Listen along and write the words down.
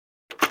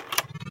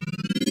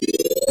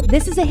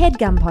This is a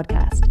HeadGum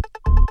podcast.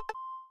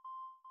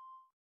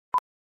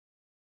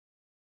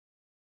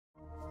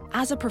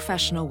 As a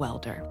professional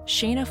welder,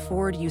 Shayna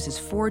Ford uses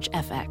Forge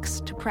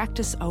FX to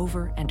practice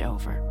over and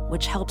over,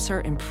 which helps her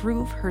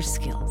improve her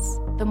skills.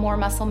 The more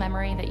muscle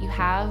memory that you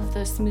have,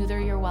 the smoother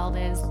your weld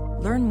is.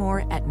 Learn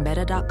more at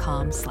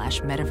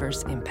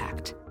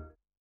meta.com/metaverseimpact.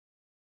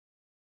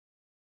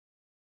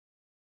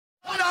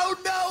 I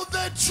don't know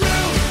the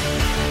truth.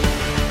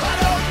 I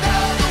don't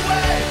know the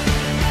way.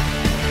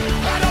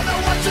 I don't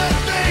know what to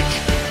think.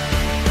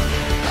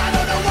 I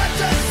don't know what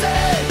to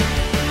say.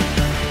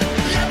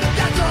 Yeah, but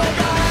that's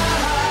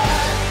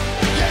alright.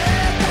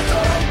 Yeah, that's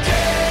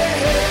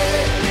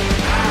okay.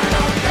 I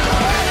don't know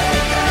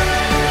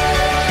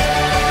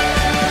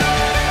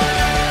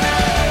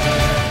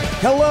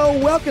anything. Hello,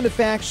 welcome to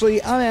Factually.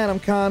 I'm Adam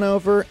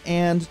Conover,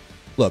 and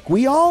look,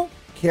 we all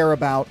care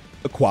about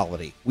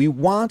equality. We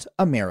want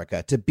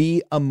America to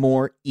be a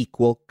more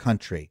equal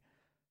country.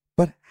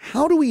 But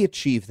how do we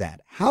achieve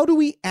that? How do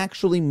we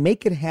actually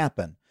make it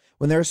happen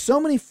when there are so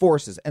many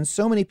forces and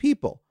so many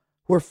people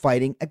who are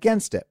fighting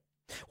against it?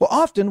 Well,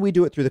 often we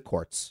do it through the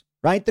courts,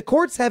 right? The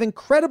courts have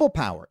incredible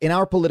power in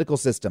our political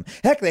system.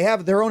 Heck, they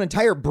have their own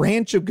entire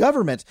branch of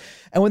government.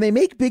 And when they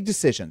make big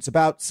decisions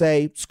about,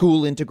 say,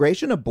 school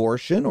integration,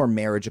 abortion, or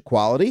marriage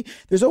equality,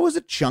 there's always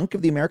a chunk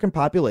of the American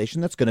population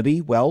that's going to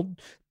be, well,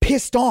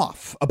 pissed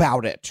off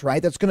about it,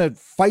 right? That's going to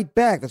fight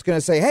back. That's going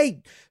to say,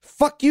 hey,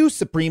 fuck you,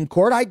 Supreme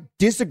Court. I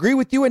disagree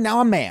with you, and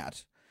now I'm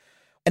mad.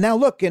 And now,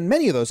 look, in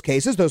many of those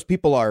cases, those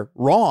people are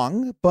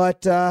wrong,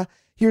 but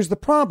here's the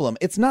problem.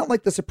 It's not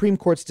like the Supreme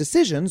Court's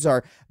decisions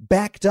are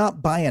backed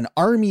up by an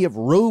army of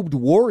robed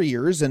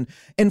warriors and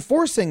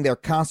enforcing their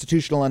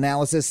constitutional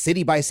analysis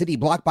city by city,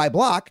 block by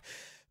block.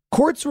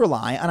 Courts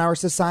rely on our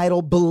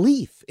societal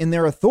belief in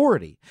their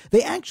authority.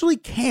 They actually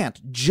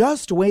can't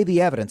just weigh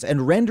the evidence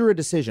and render a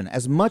decision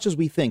as much as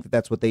we think that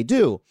that's what they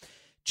do.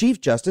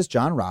 Chief Justice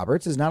John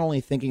Roberts is not only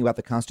thinking about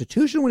the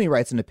Constitution when he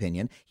writes an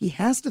opinion, he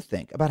has to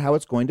think about how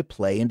it's going to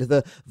play into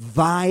the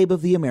vibe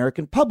of the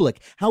American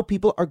public, how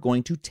people are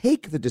going to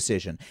take the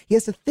decision. He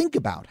has to think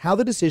about how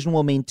the decision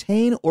will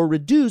maintain or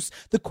reduce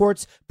the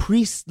court's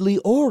priestly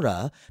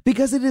aura,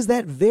 because it is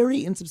that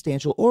very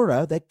insubstantial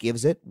aura that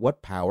gives it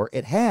what power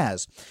it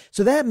has.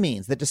 So that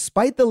means that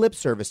despite the lip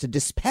service to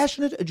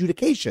dispassionate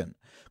adjudication,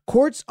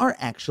 courts are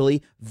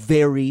actually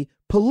very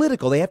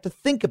political. They have to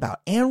think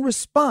about and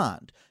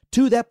respond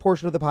to that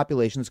portion of the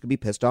population that's going to be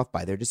pissed off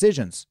by their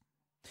decisions.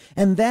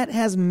 And that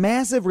has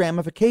massive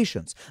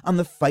ramifications on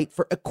the fight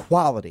for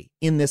equality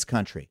in this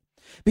country.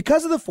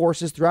 Because of the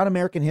forces throughout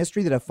American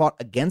history that have fought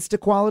against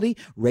equality,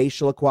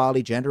 racial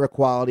equality, gender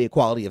equality,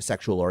 equality of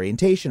sexual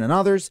orientation, and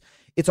others,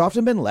 it's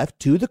often been left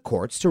to the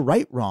courts to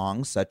right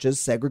wrongs such as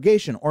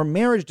segregation or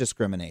marriage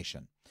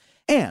discrimination.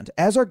 And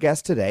as our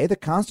guest today, the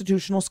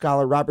constitutional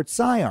scholar Robert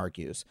Tsai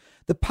argues,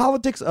 the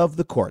politics of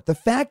the court, the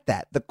fact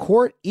that the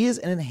court is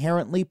an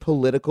inherently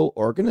political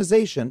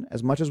organization,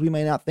 as much as we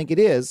may not think it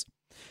is,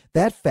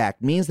 that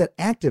fact means that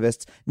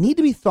activists need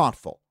to be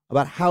thoughtful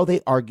about how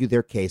they argue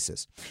their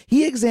cases.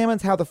 He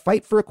examines how the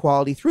fight for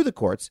equality through the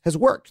courts has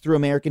worked through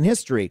American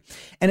history.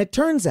 And it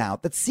turns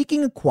out that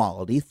seeking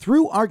equality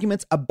through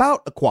arguments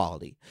about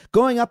equality,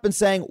 going up and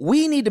saying,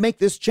 we need to make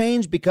this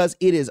change because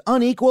it is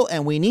unequal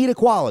and we need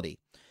equality,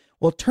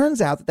 well, it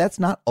turns out that that's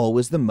not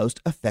always the most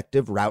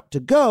effective route to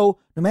go,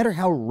 no matter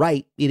how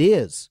right it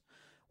is.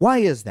 Why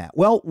is that?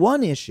 Well,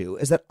 one issue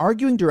is that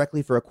arguing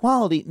directly for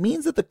equality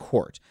means that the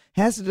court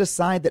has to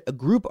decide that a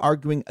group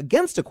arguing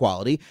against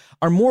equality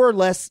are more or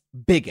less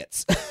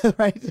bigots,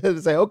 right?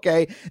 To say,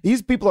 okay,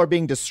 these people are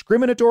being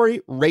discriminatory,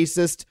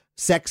 racist,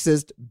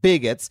 sexist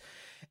bigots.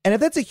 And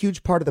if that's a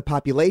huge part of the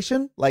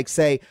population, like,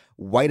 say,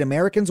 white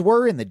Americans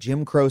were in the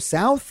Jim Crow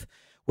South,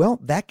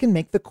 well, that can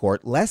make the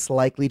court less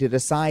likely to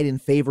decide in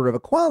favor of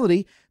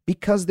equality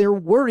because they're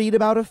worried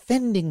about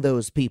offending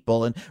those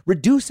people and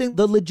reducing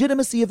the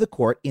legitimacy of the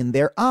court in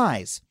their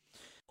eyes.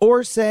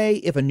 Or say,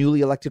 if a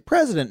newly elected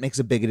president makes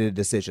a bigoted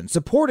decision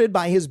supported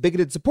by his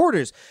bigoted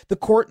supporters, the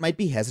court might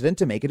be hesitant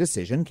to make a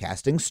decision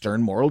casting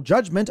stern moral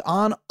judgment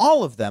on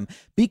all of them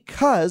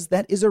because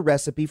that is a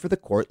recipe for the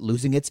court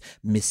losing its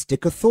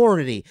mystic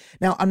authority.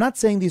 Now, I'm not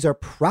saying these are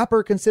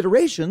proper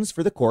considerations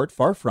for the court,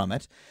 far from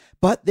it,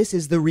 but this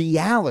is the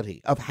reality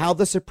of how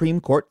the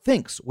Supreme Court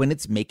thinks when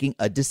it's making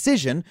a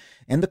decision,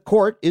 and the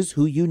court is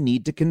who you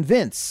need to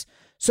convince.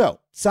 So,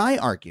 Tsai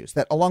argues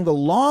that along the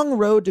long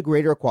road to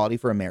greater equality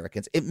for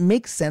Americans, it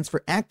makes sense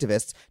for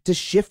activists to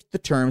shift the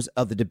terms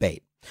of the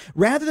debate.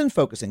 Rather than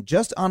focusing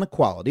just on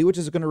equality, which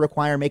is going to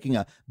require making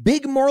a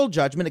big moral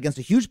judgment against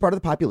a huge part of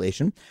the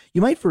population,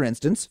 you might, for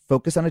instance,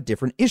 focus on a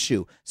different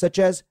issue, such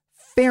as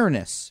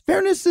fairness.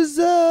 Fairness is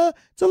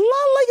it's a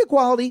lot like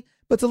equality,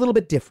 but it's a little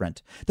bit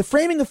different. The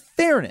framing of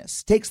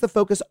fairness takes the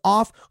focus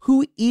off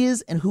who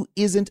is and who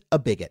isn't a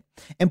bigot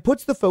and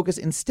puts the focus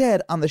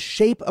instead on the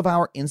shape of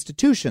our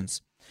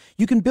institutions.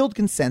 You can build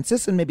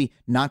consensus and maybe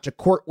notch a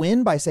court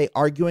win by, say,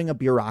 arguing a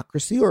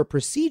bureaucracy or a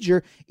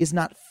procedure is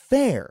not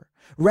fair.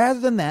 Rather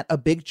than that, a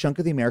big chunk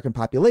of the American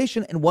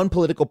population and one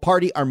political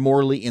party are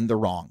morally in the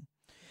wrong.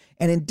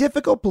 And in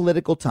difficult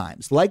political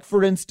times, like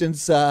for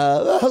instance,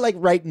 like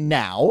right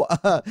now,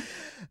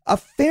 a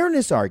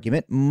fairness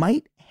argument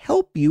might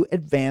help you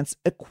advance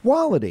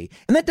equality.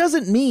 And that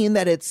doesn't mean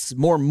that it's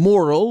more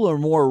moral or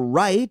more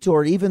right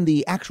or even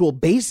the actual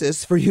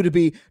basis for you to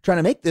be trying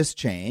to make this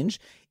change.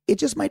 It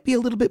just might be a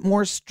little bit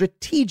more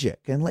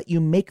strategic and let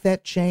you make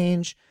that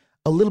change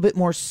a little bit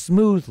more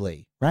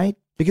smoothly, right?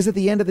 Because at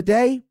the end of the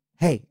day,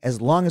 hey, as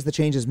long as the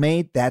change is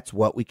made, that's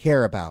what we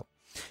care about.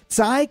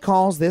 Tsai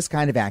calls this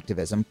kind of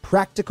activism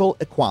practical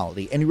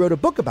equality, and he wrote a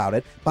book about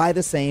it by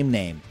the same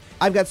name.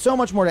 I've got so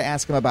much more to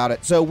ask him about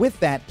it, so with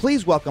that,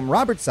 please welcome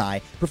Robert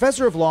Tsai,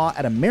 professor of law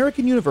at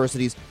American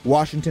University's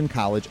Washington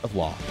College of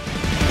Law.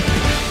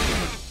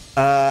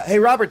 Hey,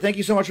 Robert, thank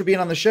you so much for being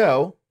on the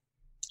show.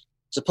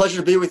 It's a pleasure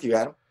to be with you,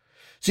 Adam.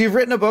 So you've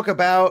written a book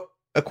about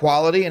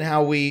equality and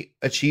how we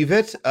achieve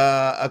it.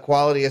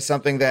 Equality is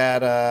something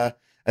that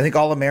I think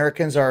all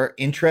Americans are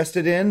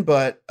interested in,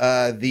 but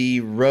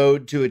the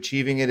road to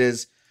achieving it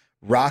is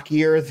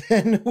rockier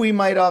than we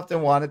might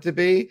often want it to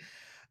be.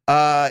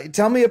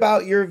 Tell me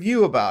about your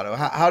view about it.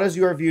 How does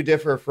your view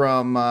differ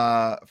from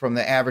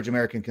the average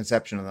American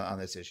conception on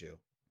this issue?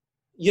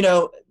 You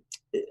know,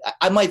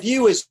 my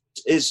view is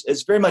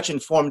very much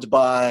informed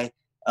by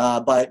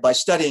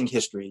studying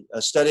history,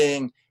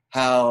 studying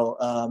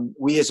how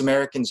we as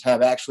Americans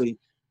have actually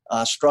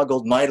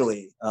struggled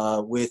mightily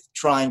with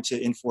trying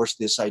to enforce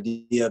this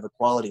idea of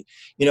equality.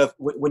 You know,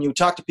 when you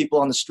talk to people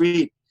on the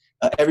street,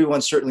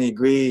 everyone certainly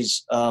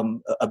agrees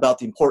about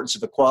the importance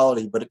of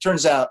equality, but it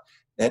turns out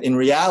that in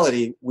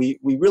reality, we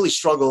really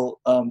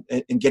struggle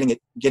in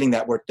getting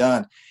that work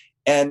done.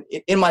 And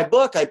in my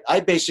book, I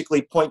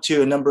basically point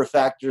to a number of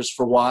factors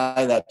for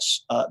why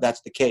that's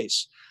the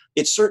case.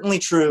 It's certainly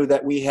true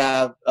that we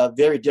have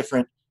very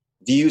different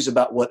views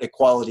about what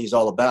equality is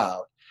all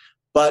about.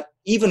 But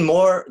even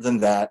more than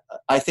that,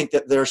 I think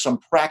that there are some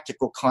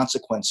practical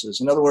consequences.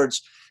 In other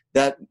words,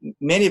 that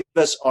many of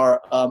us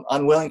are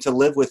unwilling to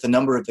live with a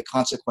number of the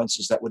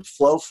consequences that would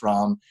flow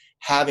from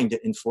having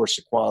to enforce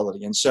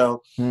equality. And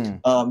so,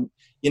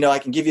 you know, I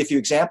can give you a few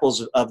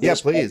examples of this.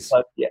 Yeah, please.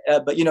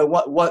 But you know,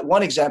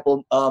 one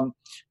example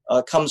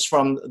comes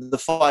from the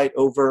fight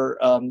over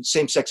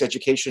same-sex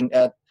education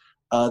at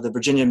the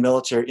Virginia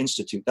Military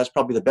Institute. That's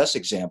probably the best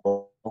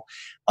example.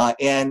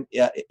 And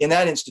in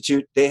that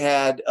institute, they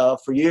had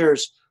for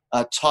years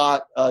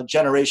taught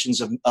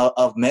generations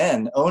of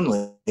men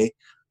only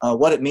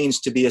what it means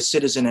to be a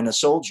citizen and a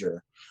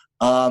soldier.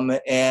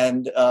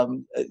 And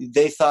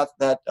they thought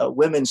that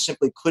women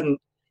simply couldn't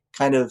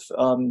kind of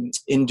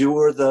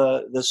endure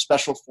the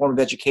special form of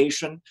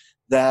education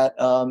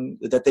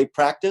that they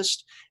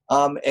practiced.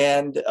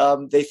 And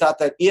they thought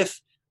that if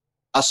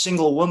a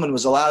single woman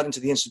was allowed into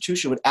the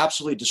institution, it would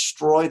absolutely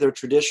destroy their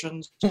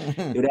traditions.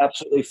 It would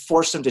absolutely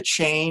force them to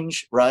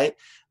change, right?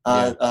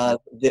 The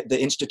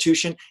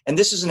institution. And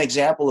this is an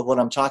example of what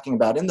I'm talking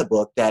about in the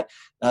book, that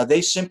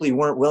they simply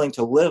weren't willing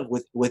to live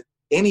with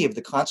any of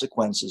the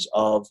consequences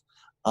of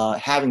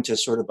having to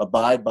sort of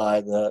abide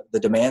by the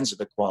demands of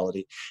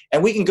equality.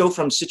 And we can go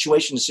from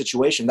situation to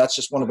situation. That's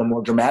just one of the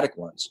more dramatic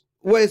ones.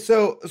 Wait,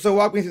 so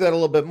walk me through that a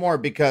little bit more,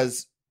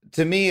 because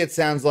to me, it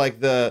sounds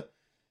like the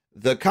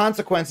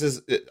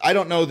consequences, I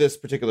don't know this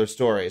particular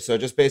story, so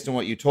just based on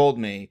what you told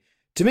me,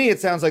 to me,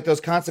 it sounds like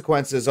those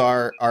consequences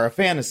are a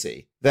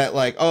fantasy. That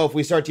like, oh, if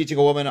we start teaching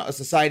a woman, a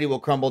society will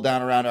crumble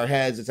down around our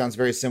heads. It sounds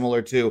very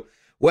similar to,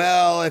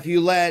 well, if you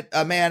let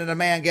a man and a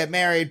man get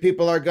married,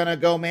 people are going to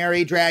go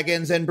marry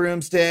dragons and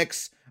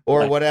broomsticks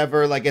or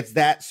whatever. Like, it's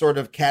that sort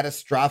of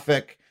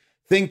catastrophic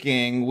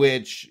thinking,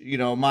 which, you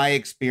know, my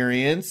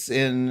experience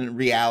in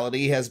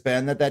reality has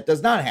been that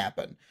does not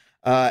happen.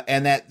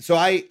 And that, so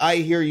I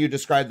hear you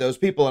describe those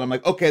people and I'm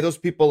like, okay, those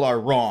people are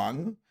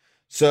wrong.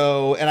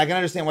 So, and I can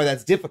understand why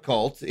that's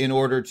difficult in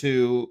order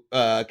to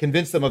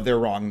convince them of their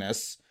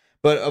wrongness.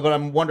 But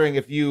I'm wondering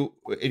if you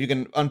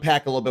can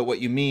unpack a little bit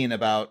what you mean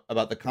about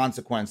the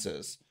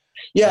consequences.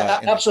 Yeah,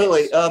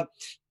 absolutely.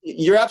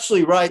 You're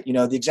absolutely right. You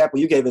know, the example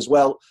you gave as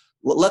well.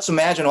 Let's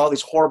imagine all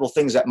these horrible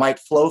things that might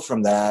flow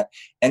from that.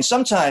 And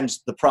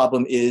sometimes the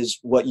problem is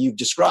what you've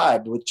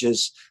described, which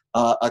is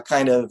a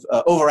kind of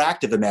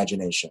overactive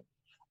imagination.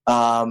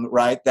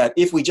 Right? That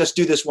if we just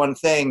do this one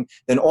thing,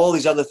 then all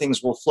these other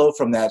things will flow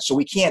from that. So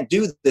we can't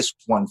do this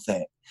one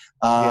thing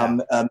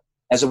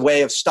as a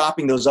way of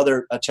stopping those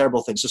other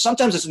terrible things. So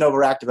sometimes it's an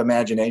overactive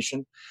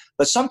imagination,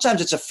 but sometimes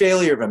it's a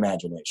failure of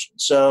imagination.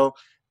 So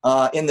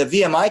in the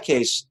VMI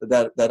case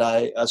that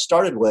I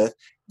started with,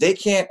 they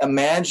can't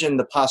imagine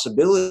the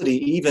possibility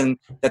even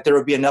that there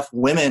would be enough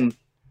women,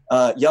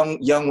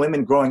 young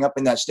women growing up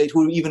in that state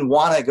who even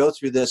want to go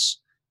through this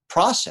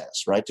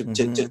process, right?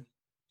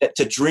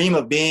 To dream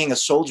of being a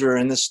soldier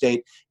in this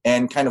state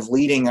and kind of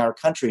leading our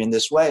country in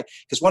this way.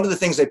 Because one of the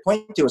things they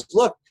point to is,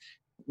 look,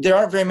 there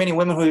aren't very many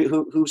women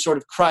who sort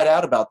of cried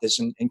out about this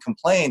and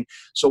complained.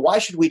 So why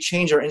should we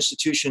change our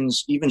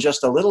institutions even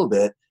just a little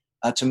bit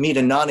to meet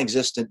a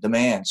non-existent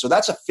demand? So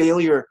that's a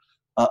failure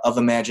of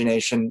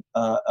imagination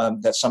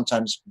that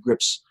sometimes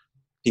grips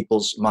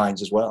people's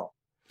minds as well.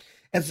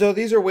 And so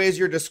these are ways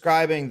you're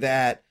describing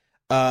that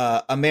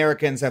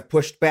Americans have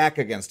pushed back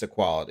against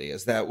equality.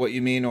 Is that what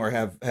you mean, or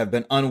have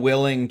been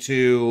unwilling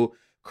to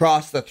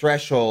cross the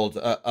threshold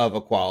of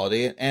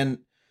equality? And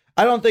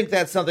I don't think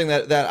that's something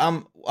that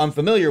I'm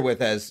unfamiliar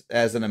with as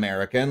an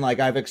American. Like,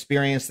 I've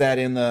experienced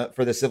that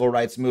for the civil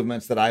rights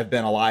movements that I've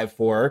been alive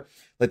for.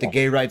 Like, the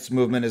gay rights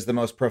movement is the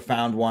most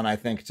profound one, I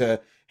think,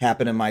 to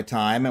happen in my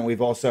time. And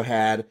we've also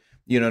had,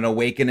 an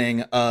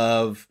awakening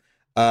of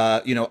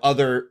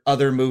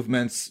other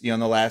movements, in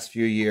the last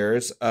few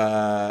years.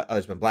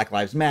 There's been Black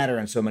Lives Matter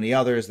and so many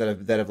others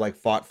that have like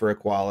fought for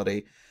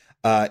equality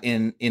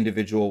in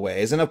individual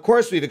ways. And of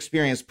course, we've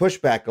experienced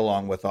pushback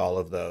along with all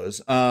of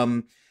those.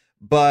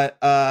 But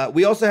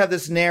we also have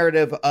this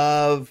narrative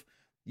of,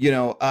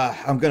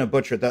 I'm going to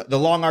butcher it, the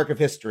long arc of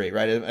history,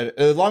 right?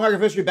 The long arc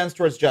of history bends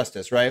towards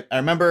justice, right? I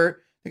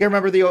remember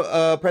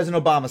the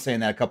President Obama saying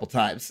that a couple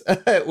times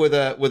with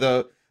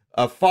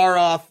a far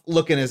off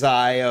look in his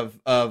eye of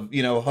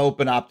hope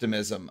and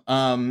optimism.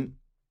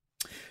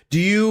 Do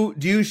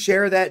you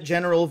share that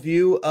general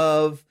view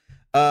of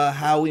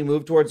how we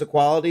move towards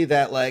equality?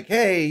 That, like,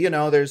 hey,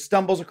 there's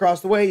stumbles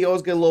across the way, you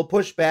always get a little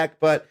pushback,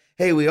 but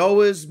hey, we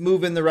always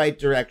move in the right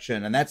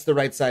direction, and that's the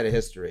right side of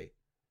history.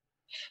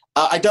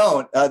 I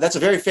don't. That's a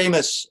very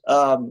famous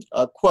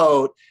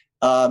quote.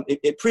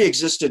 It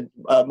pre-existed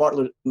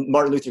Martin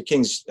Luther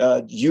King's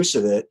use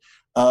of it,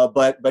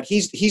 but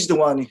he's the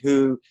one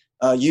who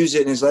used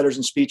it in his letters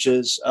and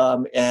speeches,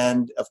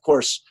 and of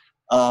course,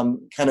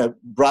 kind of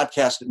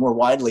broadcast it more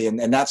widely,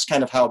 and that's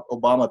kind of how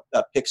Obama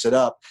picks it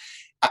up.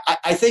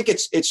 I think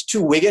it's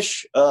too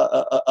Whiggish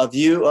a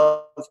view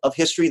of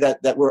history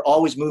that we're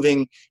always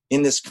moving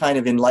in this kind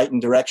of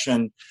enlightened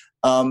direction.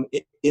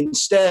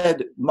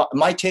 Instead,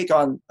 my take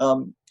on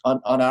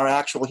our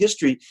actual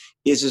history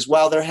is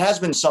while there has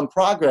been some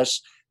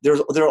progress, there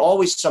are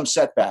always some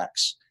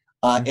setbacks,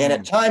 and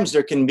at times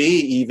there can be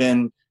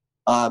even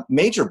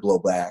major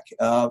blowback.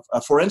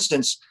 For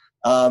instance,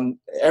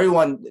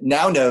 everyone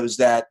now knows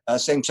that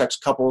same-sex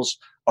couples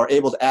are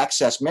able to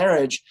access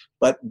marriage,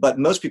 but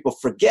most people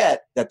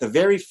forget that the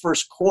very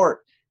first court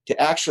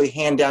to actually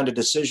hand down a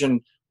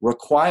decision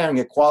requiring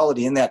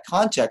equality in that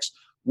context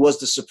was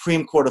the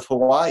Supreme Court of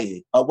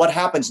Hawaii. What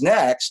happens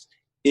next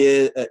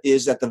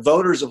is that the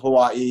voters of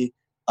Hawaii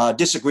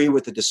disagree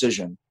with the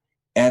decision,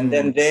 and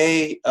then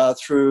they,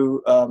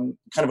 through kind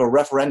of a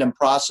referendum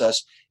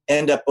process,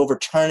 end up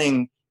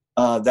overturning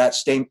that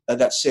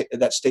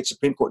state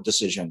Supreme Court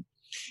decision.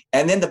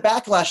 And then the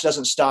backlash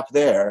doesn't stop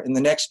there. In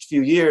the next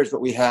few years,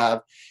 what we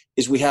have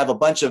is a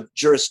bunch of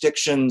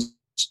jurisdictions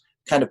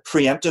kind of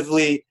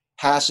preemptively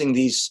passing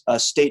these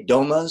state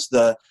DOMAs,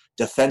 the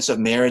Defense of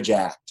Marriage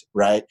Act,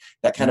 right?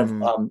 That kind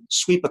of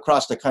sweep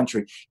across the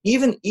country.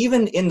 Even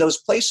in those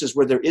places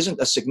where there isn't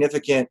a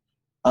significant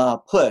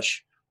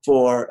push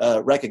for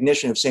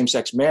recognition of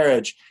same-sex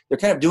marriage, they're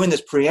kind of doing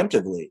this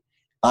preemptively.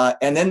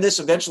 And then this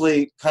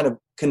eventually kind of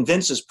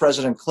convinces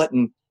President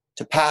Clinton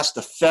to pass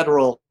the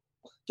federal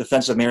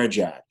Defense of Marriage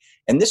Act.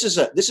 And this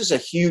is a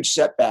huge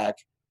setback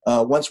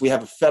once we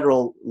have a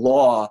federal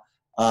law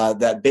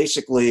that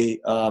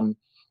basically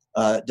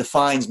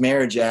defines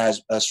marriage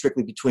as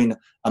strictly between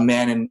a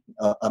man and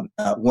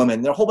a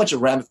woman. There are a whole bunch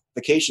of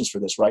ramifications for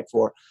this, right?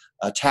 For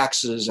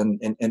taxes and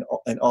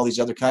all these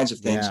other kinds of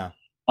things.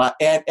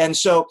 Yeah. And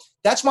so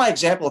that's my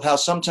example of how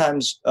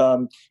sometimes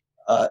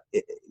a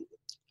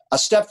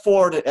step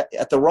forward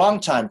at the wrong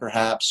time,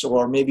 perhaps,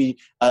 or maybe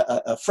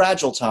a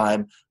fragile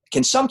time,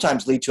 can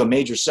sometimes lead to a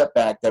major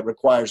setback that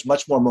requires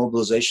much more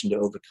mobilization to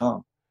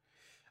overcome.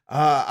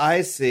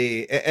 I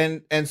see.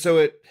 And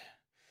so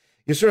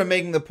you're sort of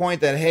making the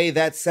point that, hey,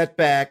 that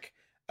setback,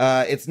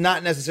 it's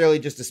not necessarily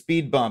just a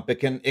speed bump. It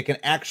can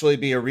actually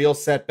be a real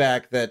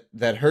setback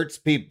that hurts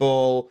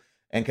people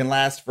and can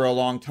last for a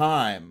long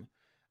time.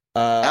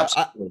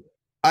 Absolutely.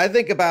 I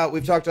think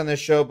we've talked on this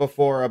show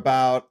before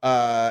about,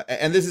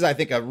 and this is, I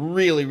think, a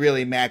really,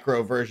 really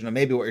macro version of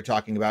maybe what you're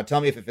talking about.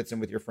 Tell me if it fits in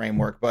with your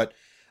framework, but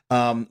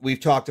we've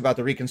talked about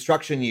the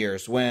Reconstruction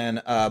years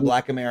when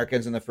Black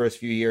Americans in the first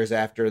few years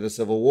after the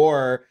Civil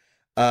War,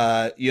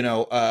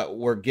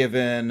 were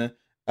given,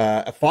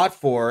 fought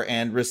for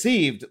and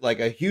received like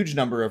a huge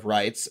number of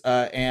rights.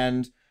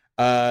 And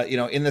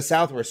in the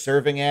South, were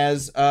serving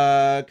as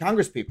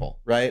congresspeople,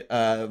 right?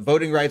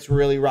 Voting rights were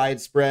really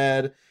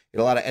widespread. You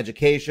had a lot of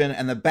education,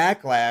 and the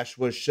backlash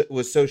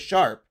was so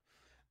sharp.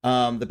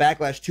 The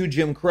backlash to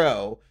Jim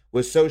Crow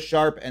was so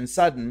sharp and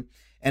sudden.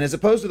 And as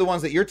opposed to the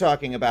ones that you're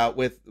talking about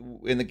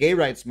in the gay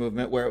rights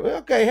movement, where,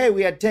 okay, hey,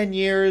 we had 10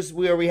 years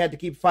where we had to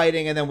keep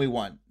fighting and then we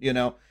won,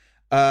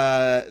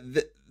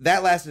 that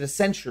lasted a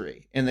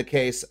century in the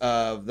case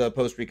of the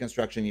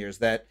post-Reconstruction years,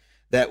 that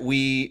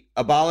we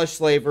abolished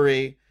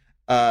slavery,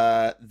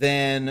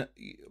 then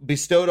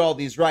bestowed all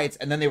these rights,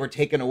 and then they were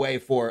taken away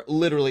for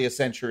literally a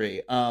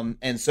century.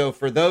 And so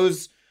for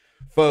those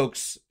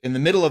folks in the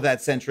middle of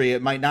that century,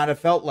 it might not have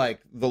felt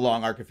like the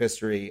long arc of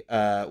history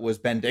was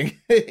bending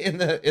in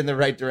the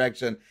right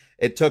direction.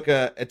 It took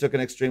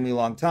an extremely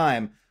long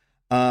time.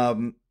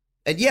 And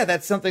yeah,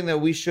 that's something that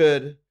we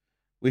should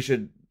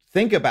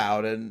think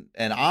about and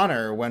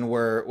honor when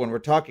we're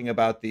talking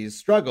about these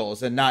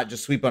struggles, and not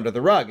just sweep under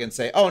the rug and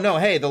say, oh no,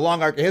 hey, the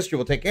long arc of history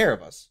will take care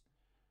of us.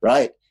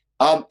 Right.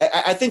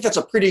 I think that's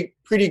a pretty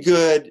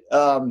good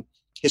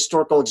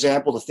historical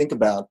example to think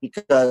about,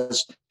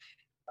 because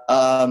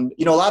a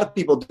lot of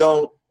people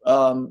don't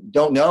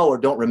know or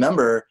don't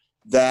remember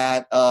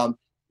that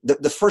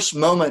the first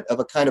moment of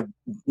a kind of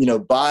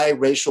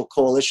biracial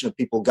coalition of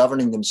people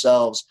governing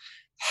themselves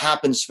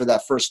happens for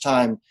that first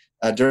time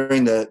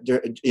during at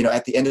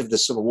the end of the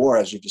Civil War,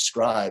 as you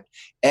described.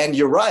 And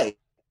you're right,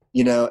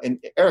 and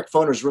Eric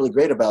Foner is really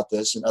great about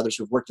this, and others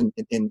who've worked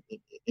in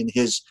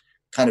his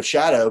kind of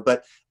shadow.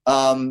 But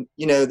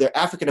they're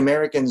African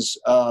Americans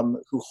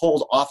who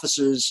hold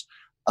offices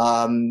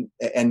and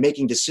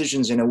making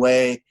decisions in a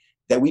way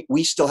that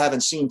we still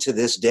haven't seen to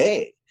this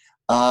day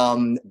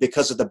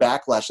because of the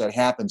backlash that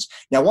happens.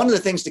 Now, one of the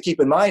things to keep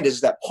in mind is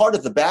that part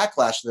of the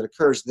backlash that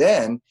occurs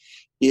then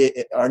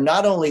are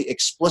not only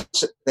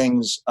explicit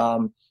things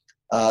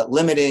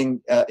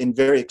limiting in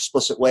very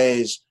explicit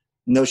ways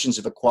notions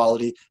of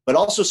equality, but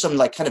also some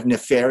like kind of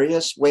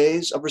nefarious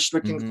ways of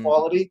restricting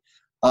equality,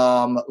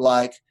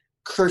 like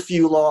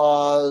curfew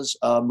laws,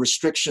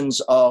 restrictions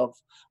of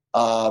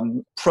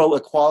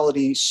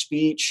pro-equality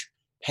speech,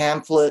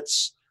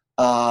 pamphlets.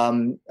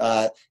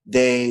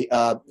 They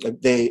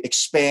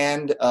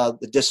expand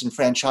the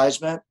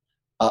disenfranchisement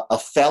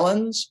of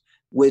felons,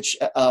 which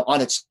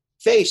on its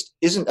face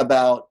isn't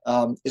about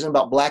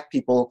black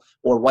people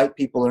or white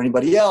people or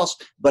anybody else,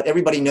 but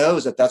everybody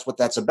knows that that's what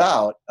that's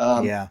about.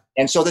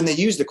 And so then they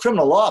use the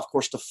criminal law, of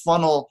course, to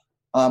funnel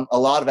a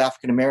lot of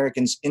African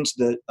Americans into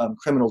the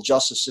criminal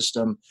justice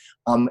system,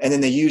 and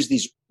then they use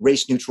these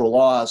race-neutral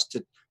laws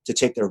to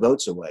take their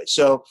votes away.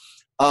 So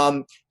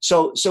I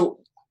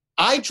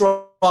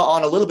draw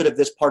on a little bit of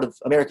this part of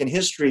American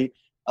history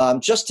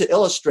just to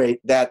illustrate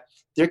that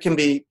there can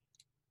be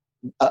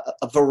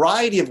a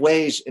variety of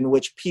ways in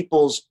which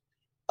people's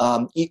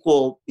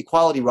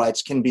equality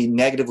rights can be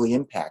negatively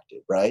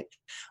impacted, right?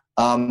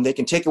 They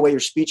can take away your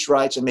speech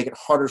rights and make it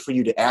harder for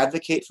you to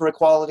advocate for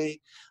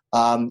equality.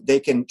 They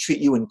can treat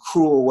you in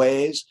cruel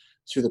ways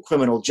through the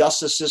criminal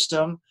justice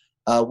system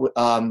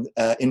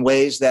in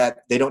ways that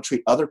they don't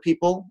treat other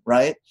people,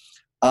 right?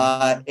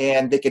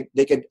 And they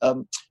could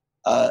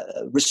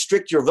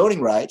restrict your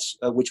voting rights,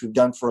 which we've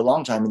done for a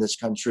long time in this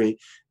country,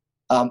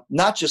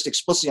 not just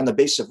explicitly on the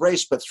basis of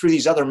race, but through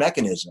these other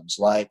mechanisms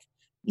like,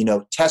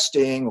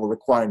 testing or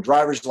requiring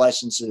driver's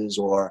licenses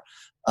or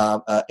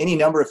any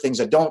number of things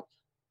that don't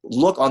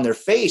look on their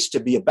face to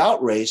be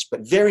about race,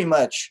 but very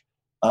much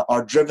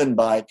are driven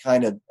by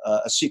kind of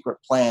a secret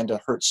plan to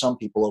hurt some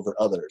people over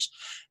others.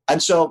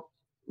 And so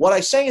what I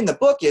say in the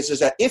book is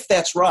that if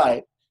that's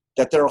right,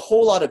 that there are a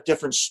whole lot of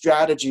different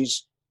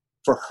strategies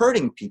for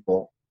hurting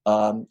people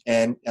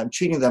and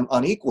treating them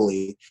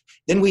unequally,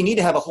 then we need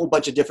to have a whole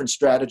bunch of different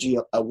strategy,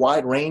 a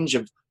wide range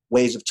of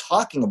ways of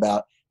talking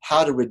about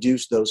how to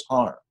reduce those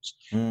harms.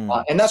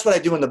 And that's what I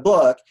do in the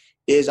book,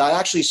 is I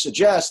actually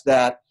suggest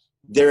that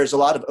there's a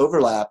lot of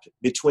overlap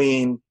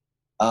between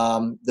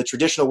the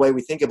traditional way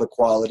we think of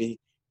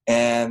equality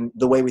and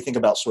the way we think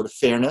about sort of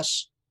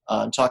fairness,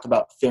 and talk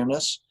about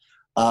fairness.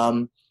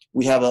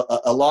 We have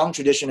a long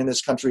tradition in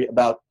this country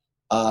about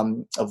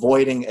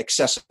avoiding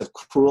excessive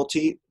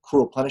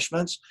cruel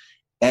punishments.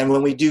 And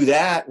when we do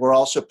that, we're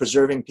also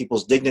preserving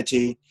people's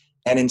dignity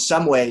and in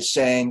some ways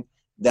saying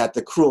that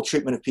the cruel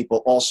treatment of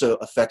people also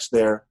affects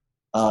their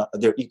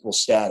equal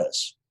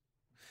status.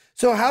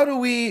 So how do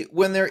we,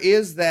 when there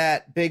is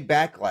that big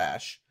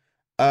backlash,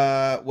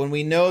 when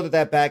we know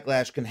that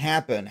backlash can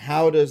happen,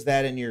 how does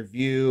that, in your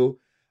view,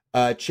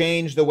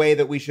 change the way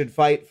that we should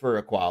fight for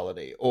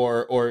equality,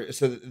 or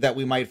so that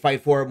we might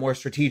fight for it more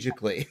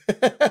strategically?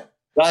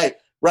 Right.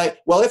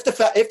 Well, if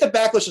the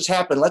backlash has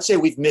happened, let's say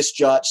we've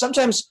misjudged.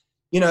 Sometimes,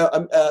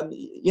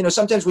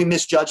 sometimes we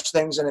misjudge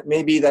things, and it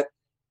may be that,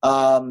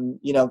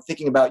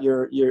 thinking about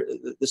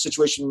the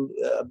situation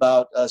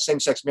about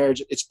same-sex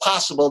marriage, it's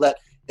possible that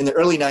in the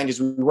early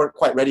 90s we weren't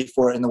quite ready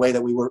for it in the way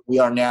that we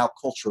are now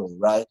culturally,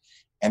 right,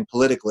 and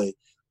politically.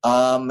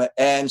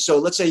 And so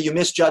let's say you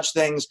misjudge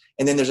things,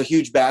 and then there's a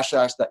huge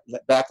backlash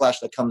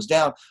that comes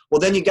down. Well,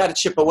 then you got to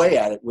chip away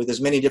at it with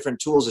as many different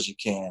tools as you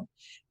can.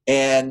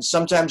 And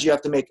sometimes you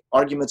have to make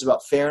arguments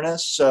about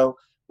fairness. So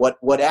what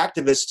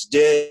activists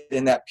did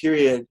in that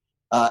period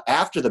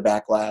after the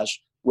backlash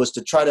was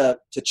to try to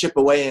chip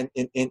away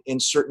in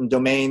certain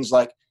domains,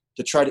 like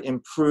to try to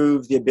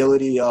improve the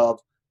ability of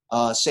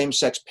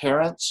same-sex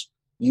parents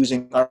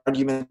using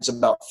arguments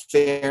about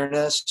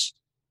fairness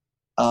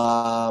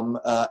and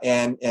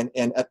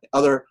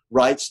other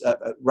rights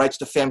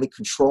to family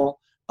control,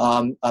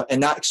 and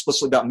not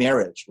explicitly about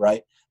marriage,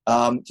 right?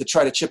 To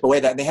try to chip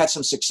away that. And they had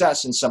some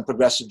success in some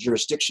progressive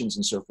jurisdictions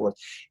and so forth.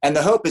 And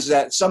the hope is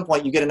that at some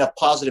point you get enough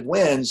positive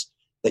wins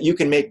that you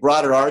can make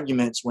broader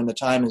arguments when the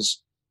time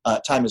is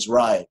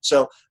right.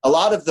 So a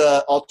lot of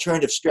the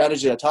alternative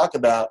strategies I talk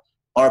about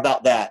are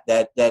about that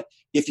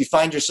if you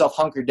find yourself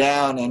hunkered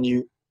down and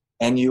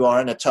you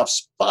are in a tough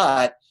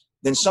spot,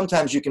 then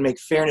sometimes you can make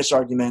fairness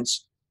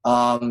arguments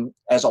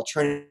as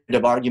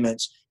alternative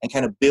arguments and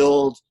kind of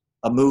build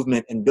a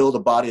movement and build a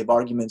body of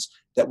arguments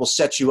that will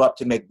set you up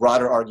to make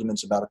broader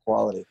arguments about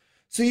equality.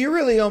 So you're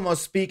really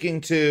almost speaking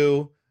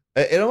to,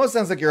 it almost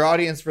sounds like your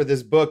audience for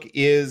this book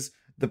is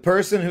the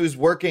person who's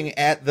working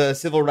at the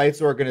civil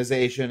rights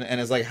organization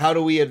and is like, how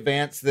do we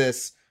advance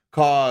this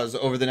cause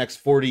over the next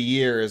 40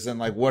 years? And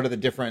like, what are the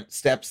different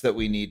steps that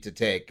we need to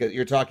take?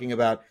 You're talking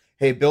about,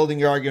 hey, building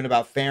your argument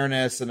about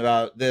fairness and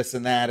about this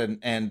and that,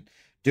 and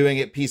doing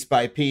it piece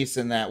by piece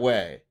in that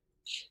way.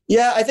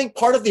 Yeah, I think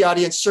part of the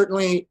audience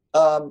certainly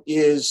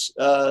is,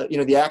 the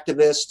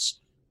activists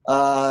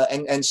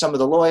and some of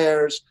the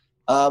lawyers.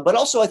 But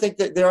also I think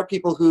that there are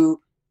people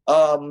who,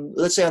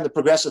 let's say on the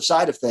progressive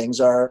side of things,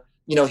 are,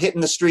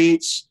 hitting the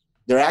streets.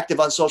 They're active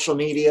on social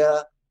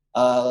media.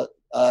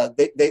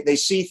 They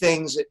see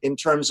things in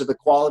terms of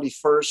equality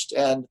first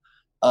and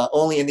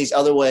only in these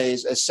other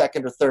ways as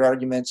second or third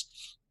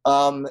arguments.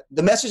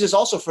 The message is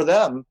also for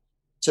them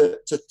to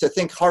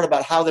think hard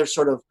about how they're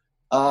sort of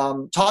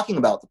talking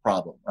about the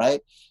problem,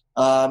 right?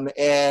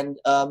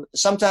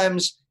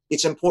 Sometimes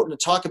it's important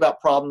to talk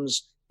about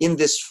problems in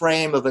this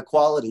frame of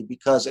equality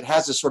because it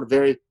has this sort of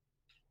very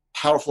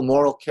powerful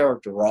moral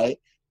character, right?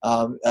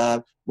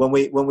 When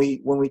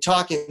we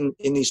talk in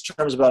these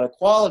terms about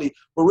equality,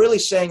 we're really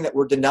saying that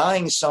we're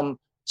denying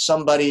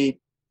somebody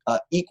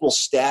equal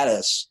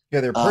status.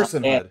 Yeah, their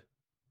personhood.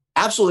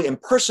 Absolutely, in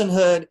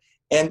personhood.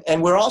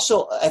 And we're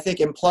also, I think,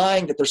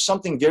 implying that there's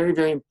something very,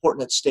 very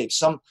important at stake,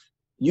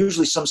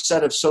 usually some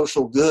set of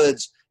social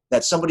goods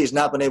that somebody has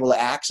not been able to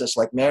access,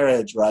 like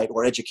marriage, right,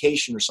 or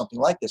education or something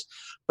like this.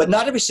 But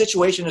not every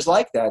situation is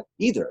like that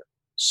either.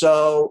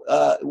 So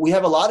we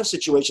have a lot of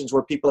situations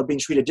where people are being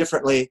treated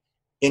differently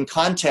in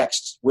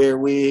contexts where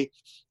we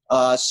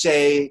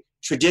say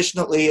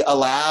traditionally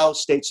allow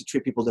states to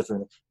treat people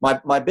differently.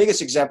 My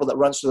biggest example that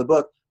runs through the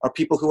book are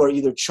people who are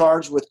either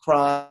charged with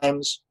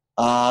crimes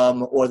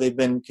or they've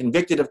been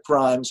convicted of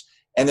crimes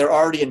and they're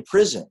already in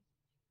prison.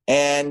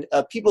 And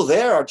people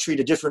there are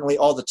treated differently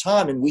all the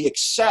time, and we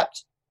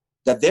accept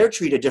that they're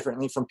treated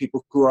differently from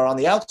people who are on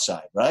the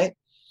outside, right?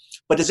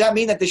 But does that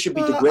mean that they should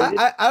be degraded?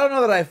 I don't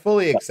know that I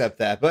fully accept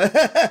that, but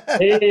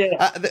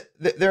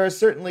there are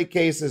certainly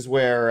cases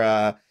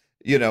where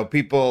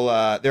people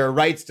there are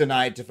rights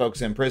denied to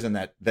folks in prison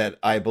that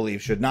I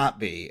believe should not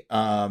be.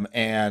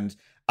 And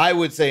I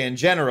would say in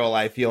general,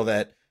 I feel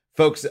that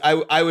folks,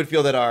 I would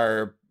feel that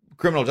our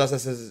criminal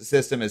justice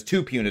system is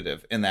too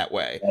punitive in that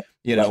way.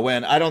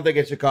 When I don't think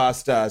it should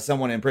cost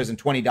someone in prison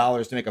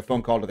 $20 to make a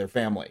phone call to their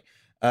family.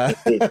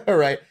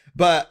 Right.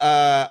 But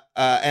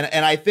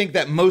and I think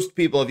that most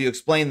people, if you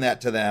explain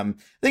that to them,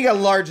 I think a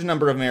large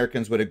number of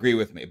Americans would agree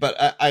with me. But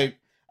I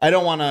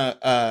don't want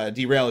to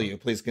derail you.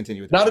 Please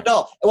continue with Not at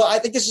all. Well, I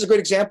think this is a great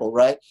example,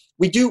 right?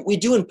 We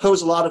do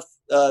impose a lot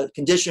of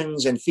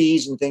conditions and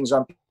fees and things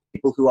on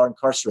people who are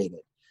incarcerated.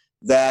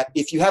 That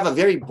if you have a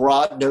very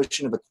broad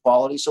notion of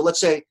equality, so let's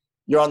say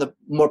you're on the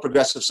more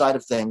progressive side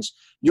of things,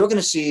 you're going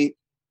to see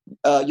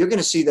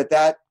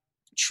that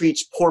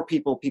treats poor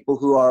people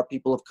who are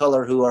people of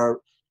color who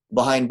are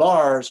behind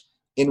bars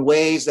in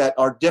ways that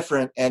are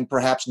different and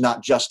perhaps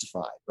not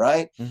justified,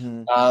 right?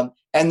 Mm-hmm.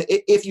 And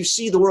if you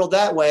see the world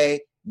that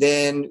way,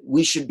 then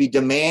we should be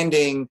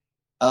demanding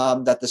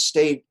that the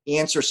state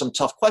answer some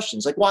tough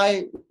questions, like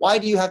why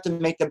do you have to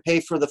make them pay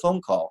for the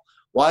phone call?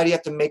 Why do you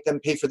have to make them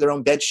pay for their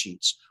own bed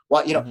sheets?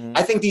 Why, mm-hmm.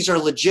 I think these are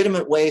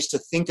legitimate ways to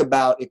think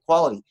about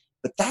equality,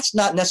 but that's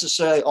not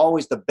necessarily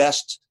always the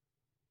best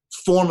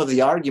form of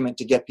the argument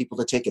to get people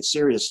to take it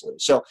seriously.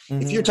 So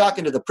mm-hmm. if you're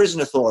talking to the prison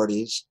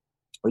authorities,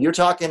 or you're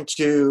talking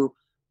to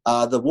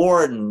the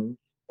warden,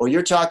 or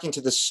you're talking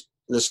to the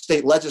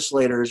state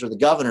legislators or the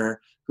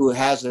governor who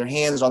has their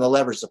hands on the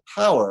levers of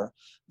power,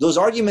 those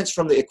arguments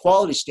from the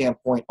equality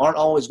standpoint aren't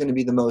always going to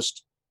be the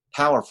most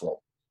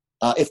powerful.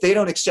 If they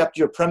don't accept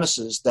your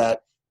premises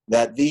that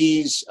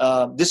this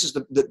is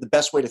the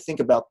best way to think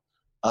about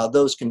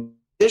those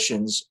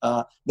conditions,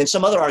 then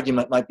some other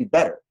argument might be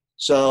better.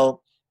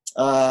 So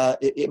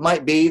it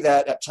might be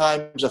that at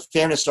times a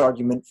fairness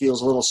argument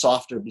feels a little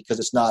softer because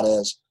it's not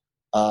as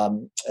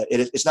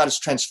it's not as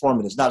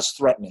transformative, it's not as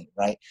threatening,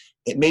 right?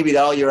 It may be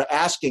that all you're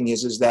asking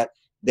is that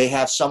they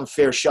have some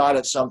fair shot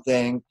at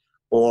something,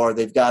 or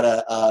they've got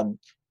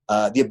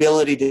the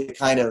ability to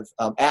kind of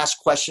ask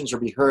questions or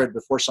be heard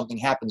before something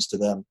happens to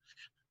them.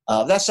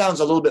 That sounds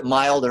a little bit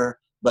milder,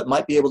 but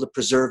might be able to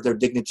preserve their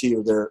dignity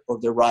or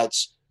their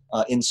rights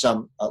in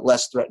some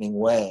less threatening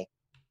way.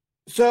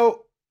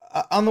 So,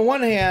 on the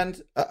one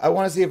hand, I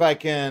want to see if I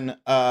can,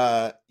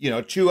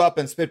 chew up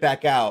and spit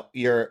back out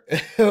your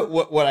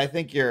what I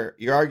think your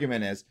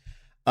argument is,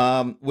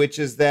 which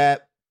is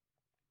that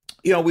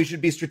we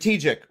should be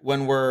strategic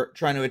when we're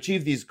trying to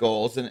achieve these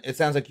goals, and it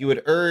sounds like you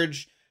would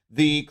urge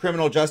the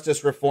criminal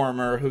justice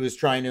reformer who is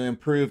trying to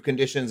improve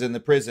conditions in the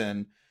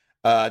prison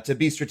to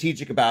be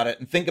strategic about it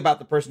and think about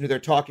the person who they're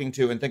talking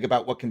to and think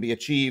about what can be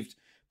achieved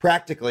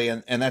practically,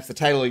 and that's the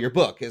title of your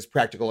book, is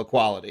Practical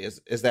Equality.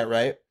 Is that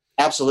right?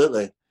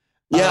 Absolutely.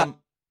 Yeah.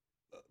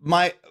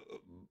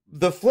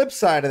 The flip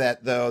side of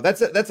that, though,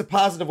 that's a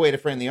positive way to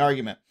frame the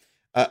argument.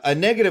 A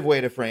negative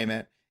way to frame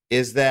it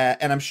is that,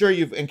 and I'm sure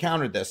you've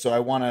encountered this, so I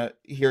want to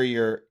hear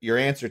your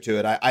answer to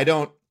it. I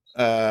don't,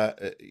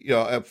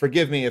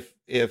 forgive me if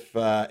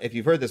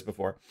you've heard this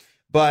before,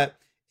 but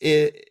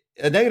a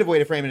negative way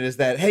to frame it is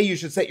that, hey, you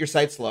should set your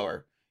sights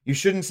lower. You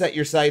shouldn't set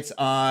your sights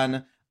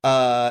on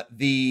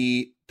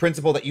the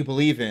principle that you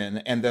believe in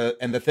and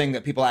the thing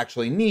that people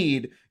actually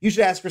need. You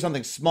should ask for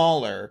something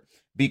smaller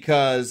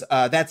because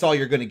that's all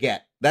you're going to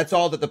get. That's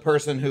all that the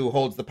person who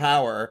holds the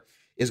power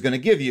is going to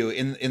give you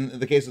in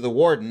the case of the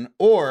warden,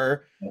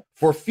 or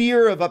for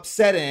fear of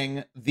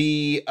upsetting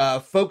the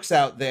folks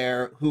out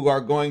there who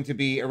are going to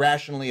be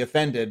irrationally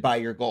offended by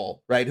your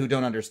goal, right? Who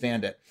don't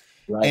understand it.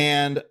 Right.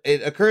 And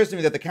it occurs to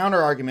me that the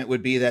counter argument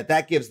would be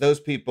that gives those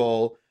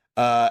people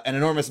an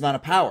enormous amount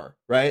of power,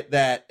 right?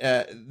 That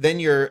then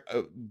you're,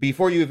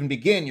 before you even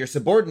begin, you're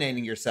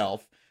subordinating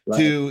yourself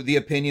to the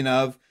opinion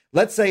of,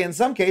 let's say in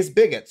some case,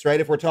 bigots, right?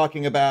 If we're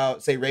talking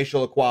about, say,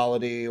 racial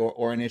equality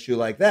or an issue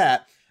like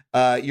that,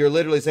 you're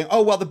literally saying,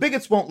 oh, well, the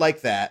bigots won't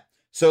like that,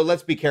 so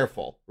let's be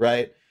careful,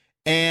 right?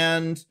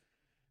 And,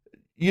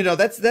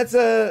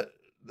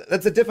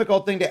 that's a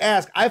difficult thing to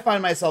ask. I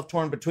find myself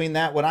torn between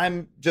that when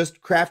I'm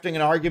just crafting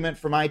an argument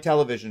for my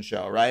television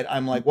show, right?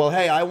 I'm like, well,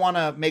 hey, I want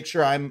to make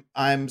sure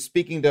I'm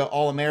speaking to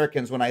all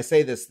Americans when I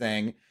say this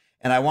thing,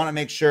 and I want to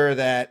make sure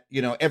that,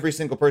 every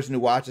single person who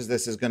watches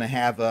this is going to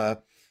have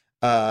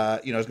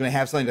is going to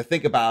have something to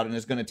think about and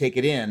is going to take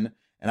it in.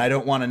 And I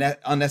don't want to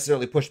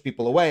unnecessarily push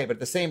people away. But at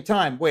the same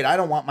time, wait, I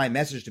don't want my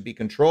message to be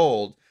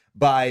controlled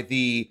by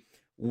the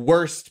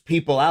worst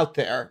people out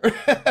there,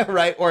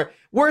 right? Or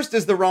worst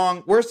is the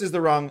wrong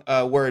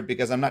word,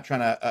 because I'm not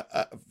trying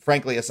to,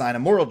 frankly, assign a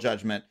moral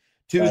judgment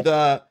to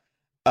the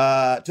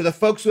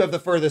folks who have the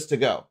furthest to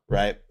go,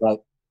 right? Right.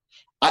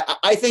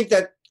 I think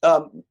that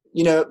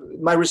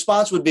my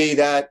response would be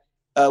that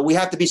we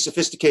have to be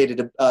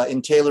sophisticated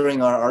in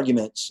tailoring our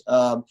arguments.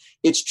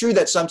 It's true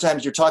that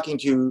sometimes you're talking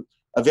to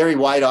a very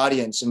wide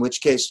audience, in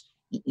which case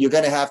you're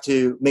going to have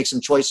to make some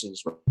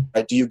choices,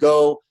 right? Do you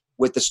go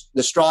with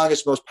the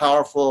strongest, most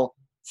powerful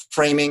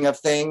framing of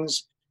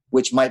things,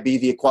 which might be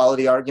the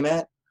equality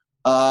argument,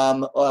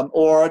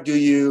 or do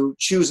you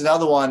choose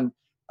another one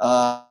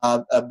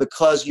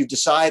because you've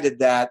decided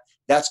that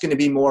that's going to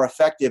be more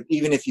effective,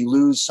 even if you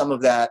lose some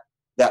of that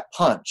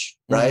punch,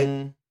 right?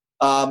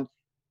 Mm-hmm.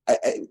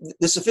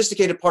 The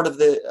sophisticated part of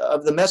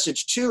the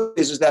message too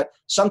is that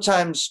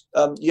sometimes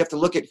you have to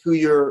look at who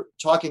you're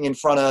talking in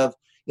front of.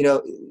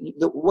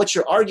 What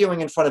you're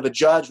arguing in front of a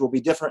judge will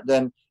be different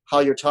than how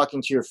you're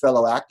talking to your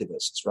fellow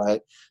activists,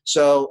 right?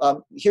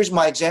 So here's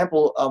my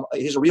example.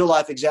 Here's a real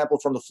life example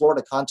from the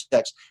Florida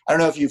context. I don't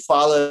know if you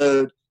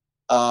followed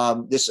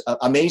this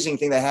amazing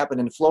thing that happened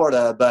in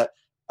Florida, but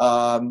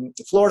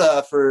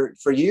Florida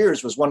for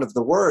years was one of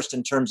the worst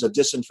in terms of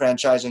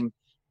disenfranchising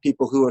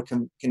people who are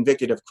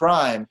convicted of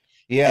crime.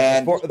 Yeah,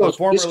 and the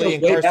formerly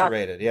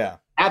incarcerated, yeah.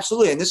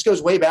 Absolutely, and this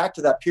goes way back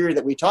to that period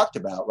that we talked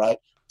about, right?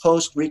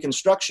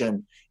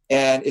 Post-Reconstruction,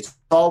 and it's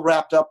all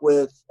wrapped up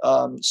with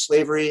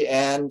slavery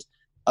and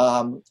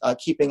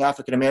keeping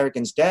African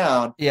Americans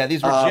down. Yeah,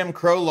 these were Jim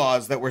Crow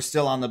laws that were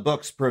still on the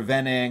books,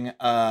 preventing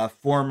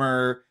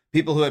former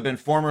people who had been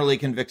formerly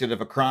convicted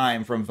of a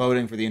crime from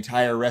voting for the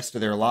entire rest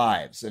of their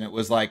lives. And it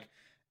was like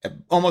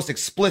almost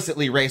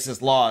explicitly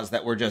racist laws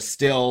that were just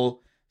still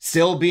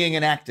being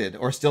enacted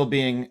or still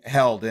being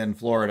held in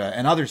Florida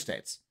and other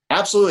states.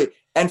 Absolutely.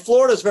 And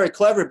Florida is very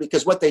clever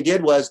because what they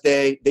did was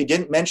they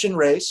didn't mention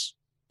race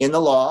in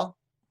the law.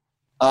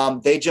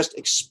 They just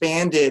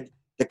expanded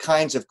the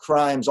kinds of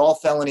crimes. All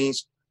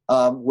felonies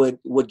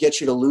would get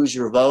you to lose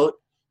your vote.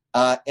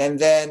 And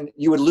then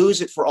you would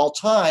lose it for all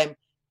time.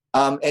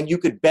 And you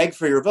could beg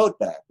for your vote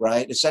back,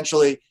 right?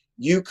 Essentially,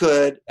 you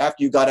could,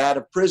 after you got out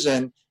of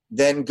prison,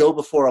 then go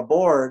before a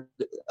board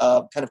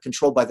kind of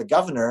controlled by the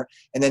governor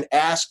and then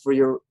ask for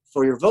your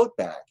vote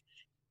back.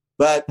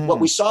 But what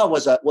we saw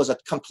was a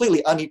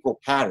completely unequal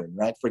pattern,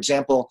 right? For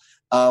example,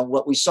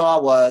 what we saw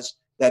was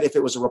that if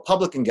it was a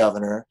Republican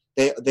governor,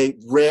 they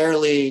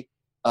rarely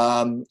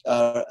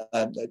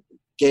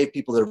gave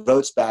people their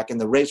votes back, and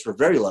the rates were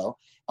very low.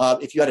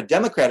 If you had a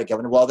Democratic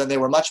governor, well, then they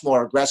were much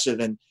more aggressive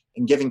in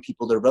giving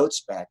people their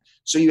votes back.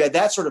 So you had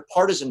that sort of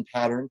partisan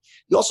pattern.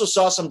 You also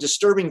saw some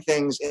disturbing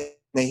things in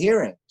the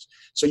hearings.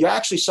 So you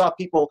actually saw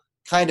people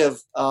kind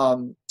of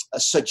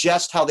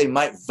suggest how they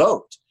might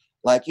vote.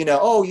 Like,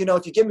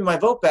 if you give me my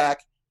vote back,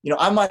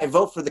 I might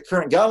vote for the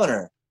current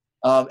governor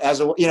as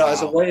a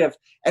way of,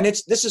 and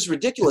this is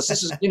ridiculous.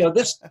 This is,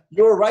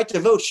 your right to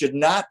vote should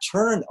not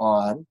turn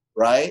on,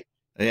 right?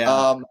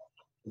 Yeah.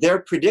 Their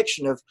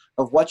prediction of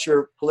what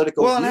your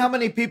political and how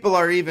many people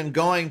are even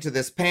going to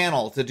this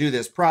panel to do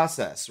this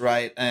process,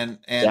 right? And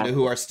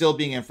who are still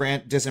being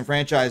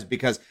disenfranchised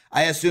because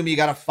I assume you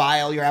got to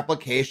file your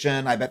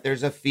application. I bet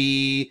there's a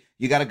fee.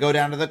 You got to go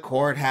down to the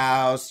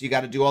courthouse. You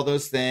got to do all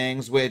those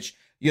things, which,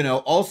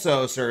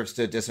 also serves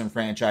to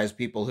disenfranchise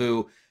people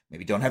who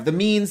maybe don't have the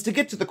means to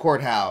get to the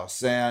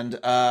courthouse and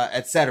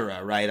et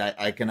cetera, right?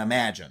 I can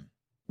imagine.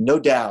 No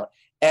doubt.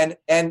 And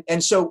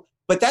so,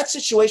 but that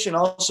situation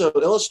also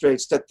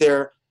illustrates that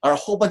there are a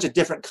whole bunch of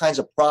different kinds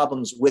of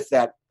problems with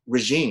that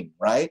regime,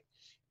 right?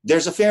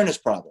 There's a fairness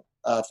problem.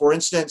 For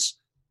instance,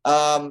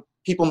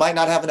 people might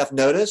not have enough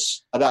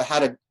notice about how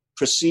to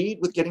proceed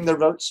with getting their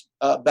votes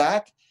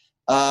back.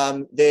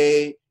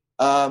 It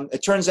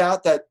turns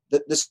out that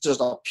this is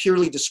a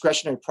purely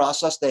discretionary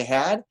process they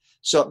had.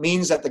 So it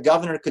means that the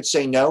governor could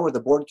say no, or the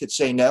board could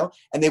say no,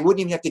 and they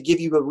wouldn't even have to give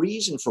you a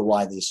reason for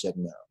why they said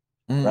no,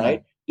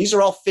 right? These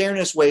are all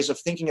fairness ways of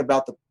thinking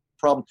about the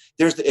problem.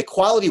 There's the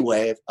equality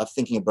way of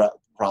thinking about the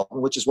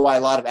problem, which is why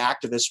a lot of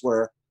activists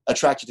were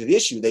attracted to the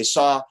issue. They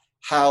saw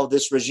how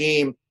this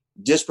regime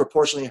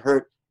disproportionately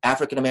hurt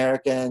African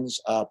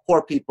Americans,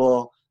 poor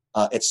people,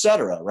 et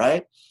cetera,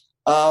 right?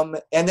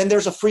 And then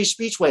there's a free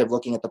speech way of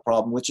looking at the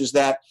problem, which is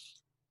that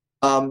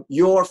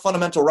your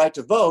fundamental right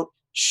to vote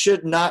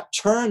should not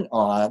turn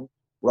on,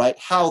 right,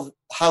 how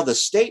the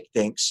state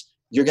thinks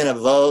you're going to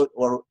vote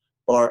or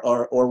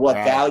what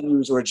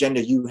values or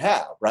agenda you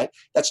have, right?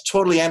 That's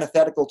totally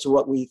antithetical to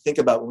what we think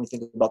about when we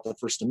think about the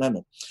First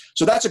Amendment.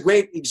 So that's a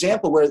great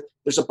example where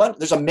there's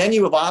a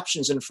menu of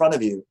options in front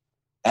of you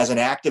as an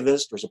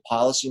activist or as a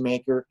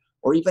policymaker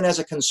or even as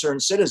a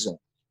concerned citizen.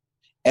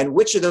 And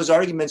which of those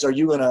arguments are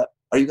you going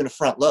to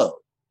front load?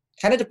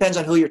 Kind of depends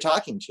on who you're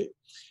talking to.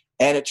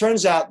 And it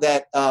turns out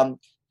that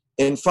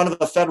in front of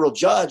a federal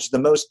judge, the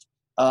most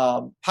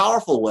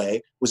powerful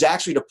way was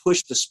actually to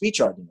push the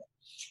speech argument.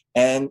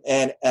 And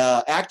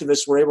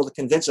activists were able to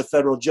convince a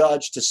federal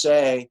judge to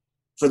say,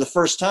 for the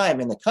first time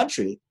in the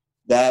country,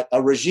 that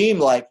a regime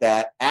like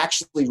that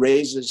actually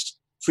raises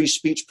free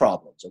speech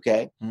problems,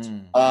 okay?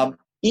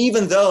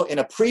 Even though in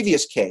a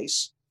previous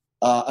case,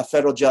 a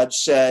federal judge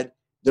said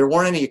there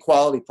weren't any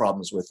equality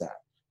problems with that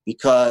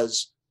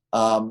because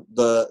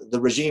the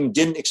regime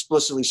didn't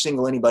explicitly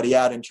single anybody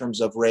out in terms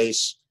of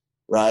race,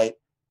 right,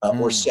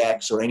 or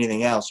sex or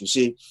anything else, you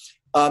see.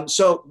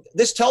 So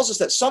this tells us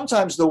that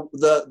sometimes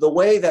the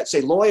way that,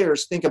 say,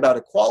 lawyers think about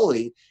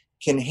equality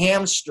can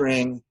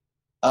hamstring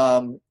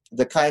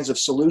the kinds of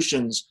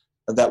solutions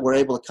that we're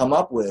able to come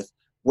up with.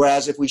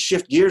 Whereas if we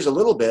shift gears a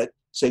little bit,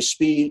 say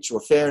speech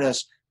or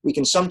fairness, we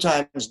can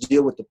sometimes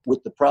deal with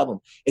the problem.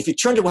 If you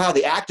turn to how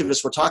the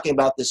activists were talking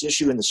about this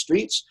issue in the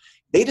streets,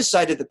 they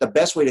decided that the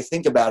best way to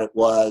think about it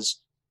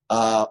was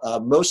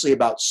mostly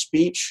about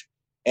speech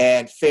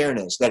and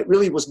fairness, that it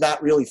really was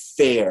not really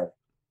fair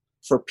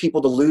for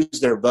people to lose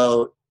their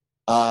vote,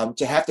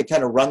 to have to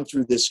kind of run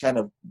through this kind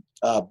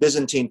of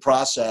Byzantine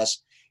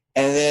process,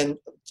 and then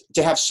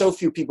to have so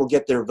few people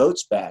get their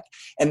votes back.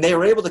 And they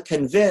were able to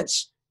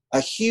convince a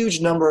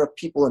huge number of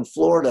people in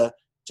Florida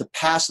to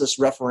pass this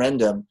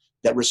referendum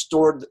that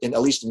restored,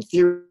 at least in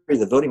theory,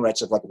 the voting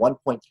rights of like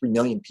 1.3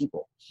 million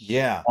people.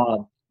 Yeah.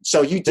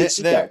 So you did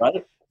see that,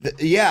 right?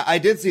 Yeah, I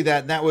did see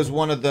that. And that was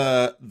one of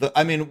the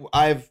I mean,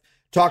 I've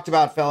talked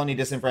about felony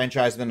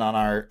disenfranchisement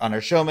on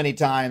our show many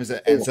times.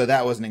 And so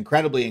that was an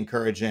incredibly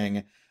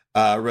encouraging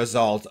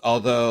result.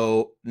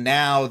 Although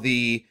now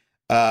the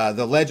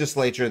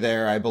legislature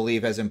there, I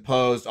believe, has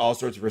imposed all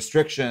sorts of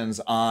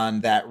restrictions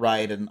on that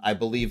right. And I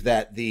believe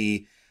that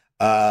the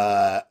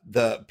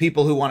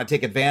people who want to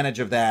take advantage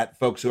of that,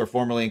 folks who are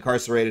formerly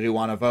incarcerated who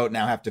want to vote,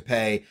 now have to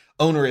pay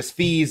onerous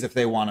fees if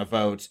they want to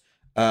vote,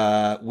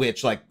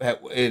 which, like,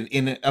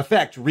 in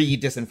effect,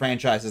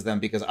 disenfranchises them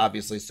because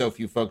obviously so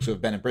few folks who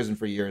have been in prison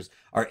for years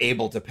are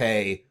able to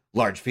pay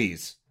large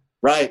fees.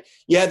 Right.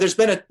 Yeah, there's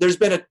been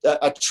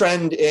a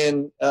trend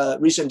in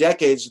recent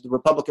decades. The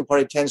Republican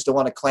Party tends to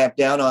want to clamp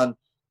down on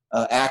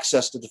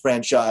access to the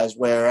franchise,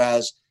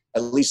 whereas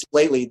at least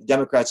lately, the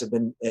Democrats have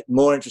been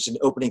more interested in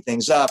opening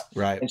things up.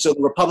 Right. And so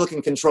the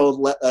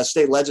Republican-controlled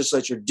state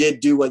legislature did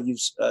do what you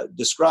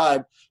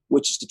described,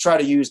 which is to try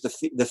to use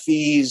the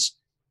fees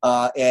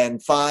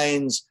and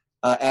fines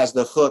as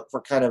the hook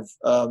for kind of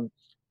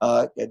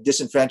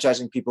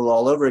disenfranchising people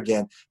all over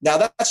again. Now,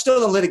 that's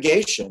still in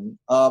litigation.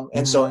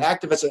 And so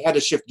activists have had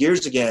to shift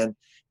gears again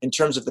in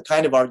terms of the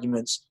kind of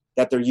arguments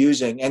that they're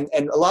using. And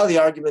a lot of the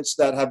arguments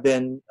that have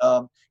been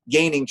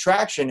gaining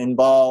traction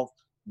involve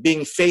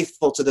being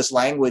faithful to this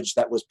language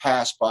that was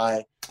passed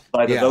by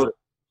the voters.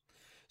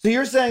 So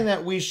you're saying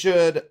that we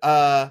should,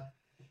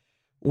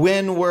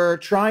 when we're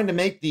trying to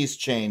make these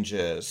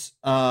changes,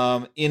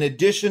 in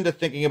addition to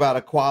thinking about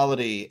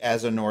equality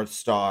as a North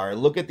Star,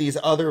 look at these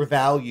other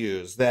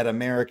values that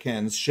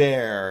Americans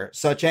share,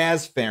 such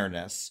as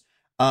fairness,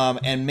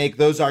 and make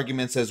those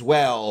arguments as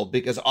well,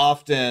 because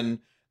often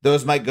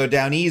those might go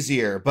down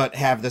easier, but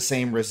have the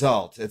same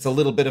result. It's a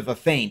little bit of a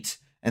feint.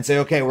 And say,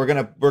 okay, we're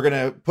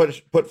gonna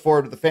put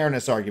forward the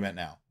fairness argument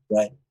now.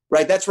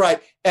 Right. That's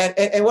right.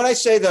 And what I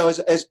say though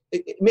is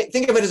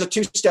think of it as a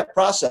two-step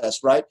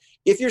process, right?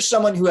 If you're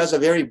someone who has a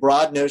very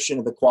broad notion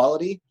of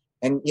equality,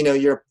 and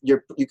you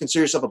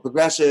consider yourself a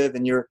progressive,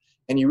 and you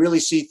really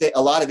see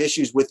a lot of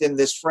issues within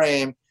this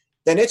frame,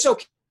 then it's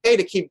okay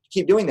to keep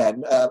doing that.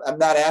 I'm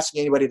not asking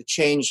anybody to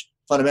change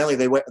fundamentally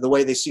the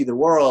way they see the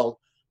world,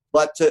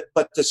 but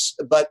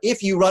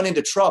if you run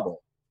into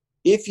trouble,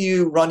 if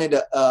you run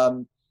into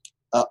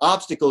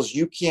obstacles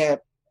you can't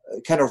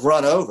kind of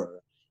run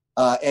over,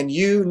 and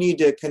you need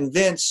to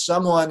convince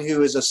someone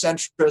who is a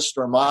centrist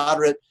or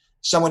moderate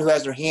someone who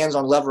has their hands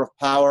on lever of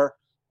power,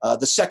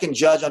 the second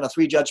judge on a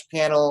 3-judge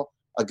panel,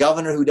 a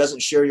governor who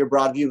doesn't share your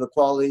broad view of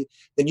equality,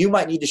 then you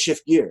might need to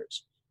shift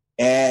gears.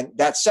 And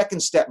that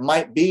second step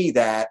might be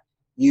that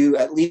you,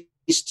 at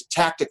least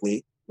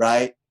tactically,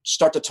 right,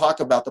 start to talk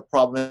about the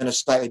problem in a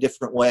slightly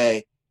different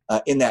way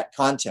in that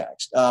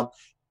context.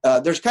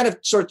 There's kind of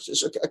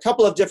a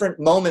couple of different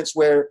moments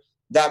where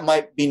that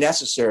might be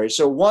necessary.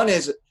 So one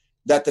is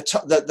that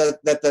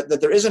that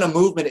there isn't a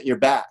movement at your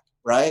back,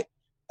 right?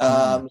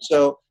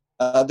 So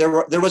there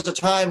was a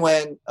time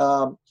when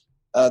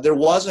there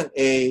wasn't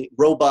a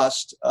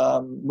robust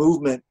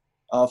movement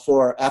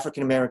for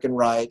African American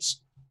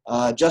rights,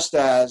 just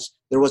as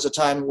there was a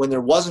time when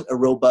there wasn't a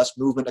robust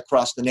movement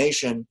across the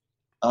nation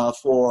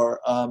for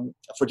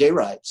gay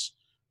rights.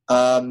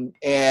 And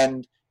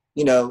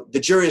the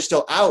jury is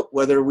still out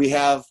whether we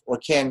have or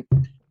can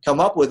come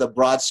up with a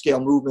broad scale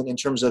movement in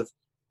terms of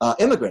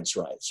immigrants'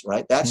 rights,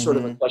 right? That's sort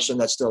of a question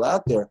that's still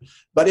out there.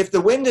 But if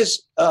the wind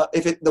is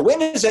the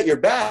wind is at your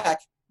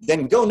back,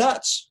 then go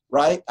nuts,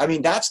 right? I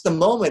mean, that's the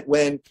moment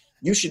when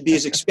you should be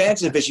as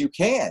expansive as you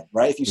can,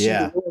 right? If you see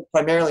the world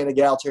primarily in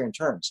egalitarian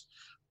terms.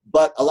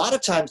 But a lot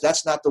of times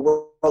that's not the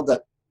world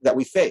that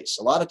we face.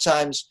 A lot of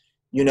times,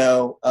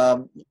 people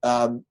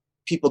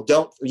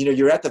don't.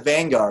 You're at the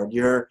vanguard.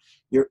 You're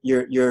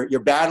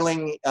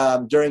battling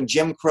during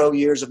Jim Crow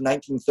years of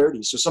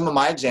 1930s. So some of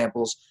my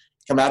examples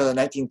come out of the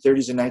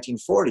 1930s and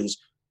 1940s,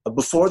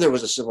 before there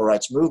was a civil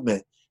rights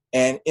movement.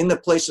 And in the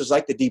places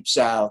like the Deep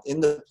South, in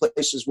the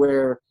places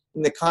where,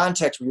 in the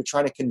context where you're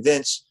trying to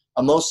convince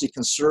a mostly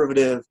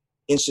conservative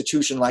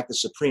institution like the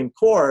Supreme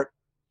Court,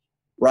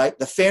 right,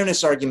 the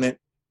fairness argument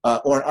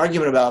or an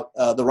argument about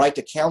the right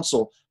to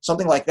counsel,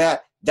 something like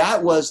that,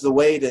 that was the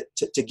way to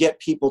get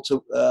people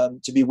to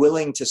be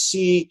willing to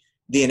see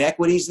the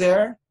inequities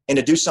there and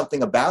to do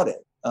something about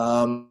it.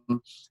 And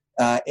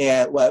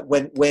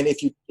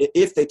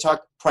if they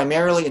talk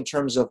primarily in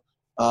terms of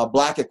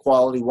black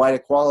equality, white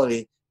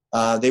equality,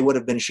 they would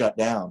have been shut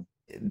down.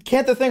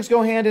 Can't the things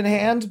go hand in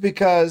hand?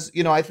 Because,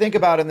 I think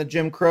about in the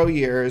Jim Crow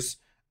years.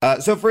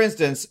 So, for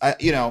instance,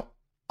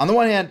 on the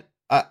one hand,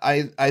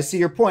 I see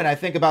your point. I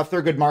think about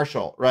Thurgood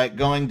Marshall, right?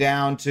 Going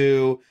down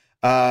to,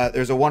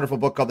 there's a wonderful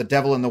book called The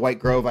Devil in the White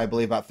Grove, I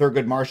believe, about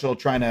Thurgood Marshall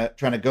trying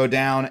to go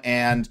down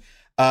and,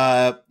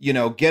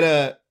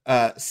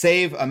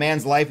 save a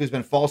man's life who's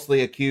been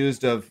falsely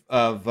accused of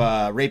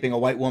raping a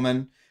white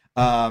woman.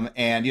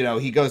 And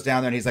he goes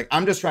down there and he's like,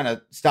 I'm just trying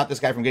to stop this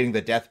guy from getting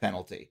the death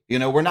penalty.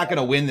 We're not going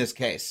to win this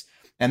case.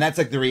 And that's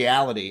like the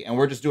reality. And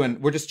we're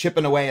just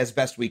chipping away as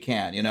best we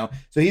can,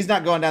 So he's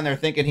not going down there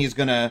thinking he's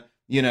going to,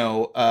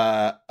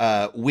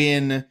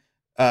 win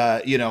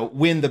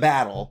the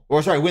battle,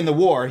 win the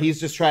war.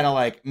 He's just trying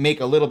to make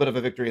a little bit of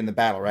a victory in the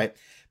battle. Right.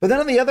 But then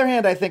on the other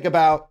hand, I think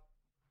about,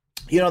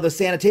 the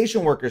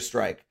sanitation workers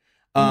strike,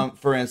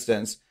 for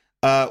instance,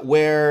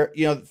 where,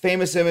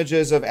 famous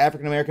images of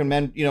African-American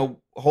men,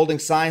 holding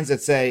signs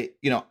that say,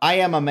 I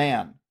am a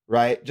man,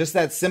 right? Just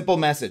that simple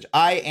message.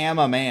 I am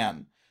a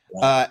man.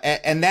 Yeah.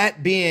 And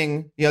that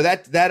being,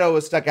 that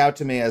always stuck out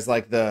to me as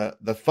like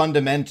the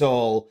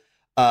fundamental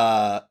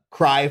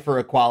cry for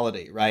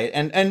equality, right?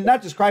 And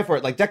not just cry for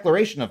it, like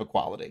declaration of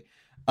equality.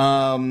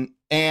 And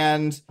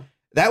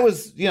that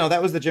was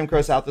the Jim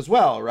Crow South as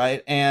well,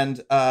 right?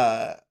 And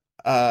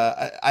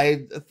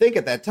I think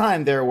at that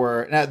time there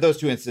were, now those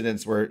two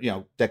incidents were,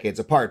 decades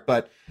apart,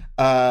 but,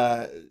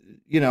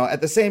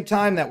 at the same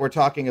time that we're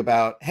talking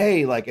about,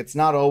 hey, like, you're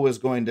not always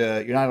going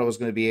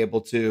to be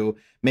able to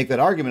make that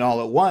argument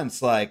all at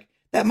once. Like,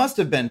 that must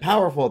have been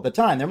powerful at the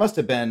time. It must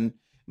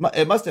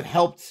have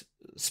helped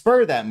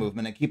spur that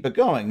movement and keep it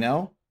going.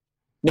 No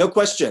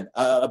question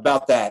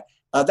about that.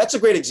 That's a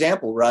great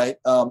example, right?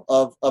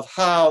 Of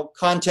how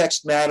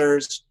context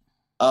matters.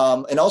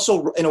 And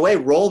also, in a way,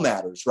 role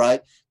matters,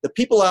 right? The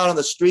people out on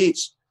the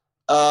streets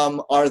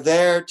are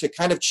there to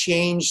kind of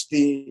change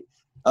the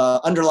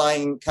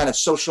underlying kind of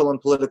social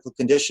and political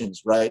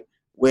conditions, right?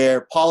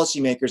 Where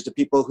policymakers, the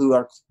people who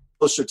are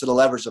closer to the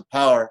levers of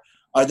power,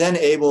 are then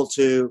able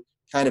to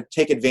kind of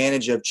take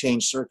advantage of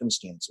changed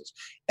circumstances.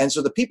 And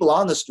so the people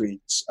on the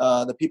streets,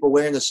 the people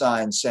wearing the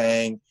signs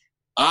saying,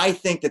 I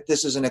think that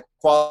this is an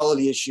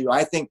equality issue.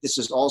 I think this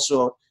is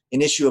also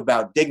an issue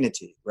about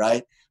dignity,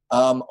 right?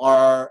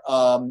 Are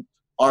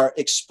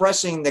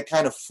expressing the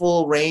kind of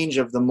full range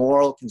of the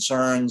moral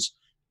concerns.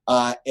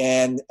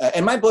 And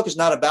my book is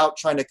not about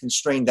trying to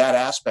constrain that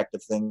aspect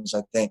of things,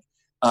 I think.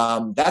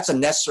 That's a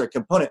necessary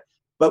component.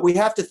 But we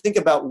have to think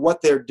about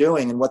what they're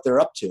doing and what they're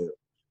up to.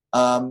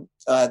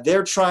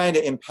 They're trying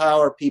to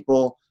empower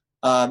people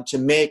to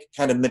make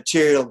kind of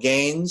material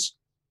gains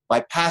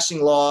by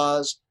passing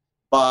laws,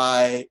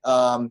 by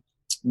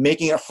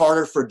making it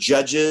harder for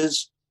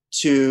judges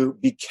to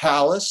be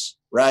callous,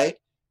 right?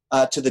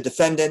 To the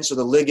defendants or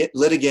the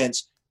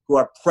litigants who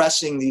are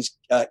pressing these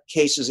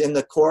cases in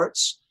the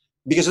courts,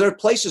 because there are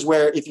places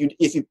where if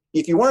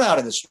you weren't out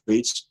in the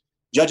streets,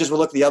 judges will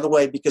look the other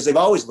way because they've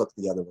always looked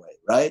the other way,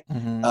 right?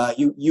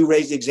 Mm-hmm. You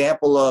raised the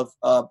example of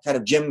kind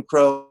of Jim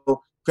Crow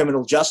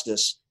criminal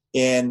justice,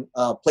 in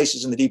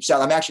places in the Deep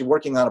South. I'm actually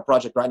working on a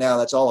project right now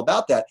that's all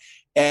about that.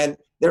 And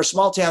there are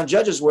small town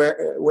judges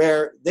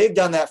where they've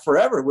done that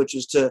forever, which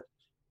is to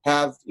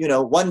have,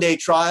 one-day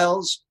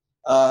trials,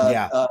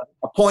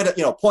 appoint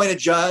a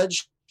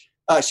judge,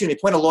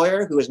 appoint a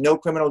lawyer who has no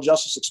criminal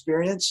justice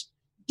experience,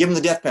 give them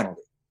the death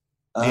penalty.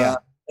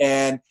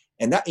 And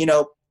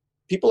that,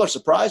 people are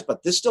surprised,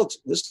 but this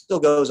still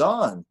goes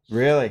on.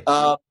 Really?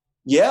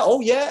 Yeah. Oh,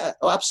 yeah.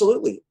 Oh,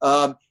 absolutely.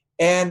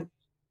 And,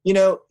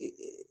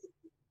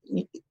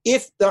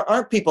 if there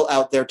aren't people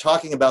out there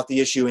talking about the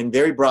issue in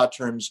very broad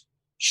terms,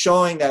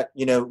 showing that,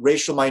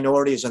 racial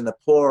minorities and the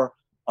poor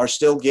are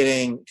still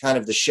getting kind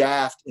of the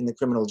shaft in the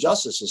criminal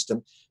justice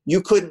system,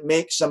 you couldn't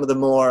make some of the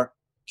more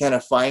kind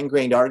of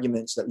fine-grained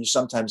arguments that you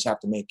sometimes have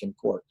to make in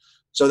court.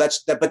 So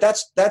that's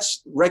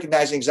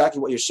recognizing exactly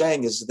what you're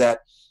saying, is that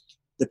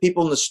the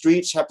people in the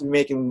streets have to be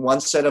making one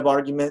set of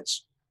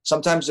arguments.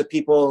 Sometimes the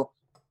people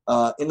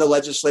in the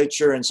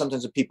legislature and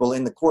sometimes the people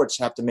in the courts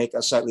have to make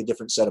a slightly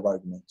different set of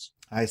arguments.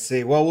 I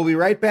see. Well, we'll be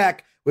right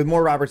back with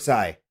more Robert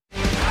Tsai.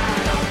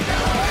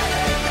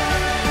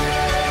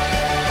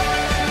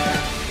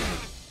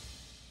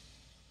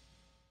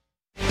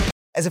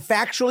 As a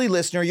Factually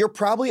listener, you're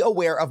probably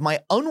aware of my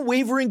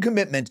unwavering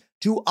commitment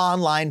to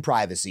online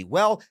privacy.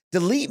 Well,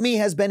 Delete Me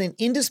has been an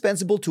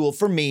indispensable tool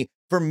for me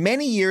for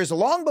many years,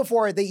 long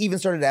before they even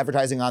started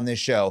advertising on this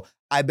show.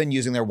 I've been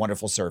using their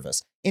wonderful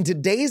service. In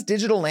today's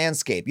digital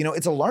landscape,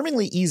 it's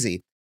alarmingly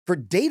easy for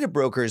data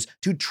brokers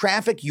to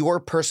traffic your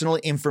personal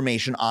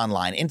information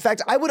online. In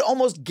fact, I would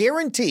almost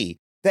guarantee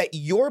that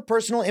your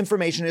personal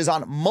information is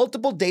on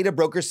multiple data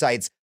broker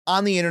sites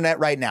on the internet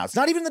right now. It's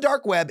not even the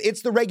dark web,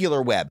 it's the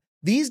regular web.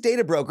 These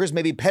data brokers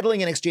may be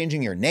peddling and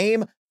exchanging your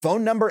name,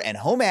 phone number, and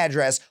home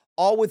address,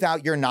 all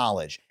without your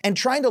knowledge. And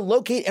trying to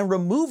locate and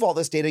remove all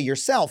this data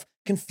yourself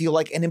can feel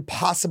like an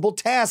impossible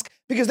task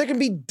because there can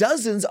be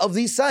dozens of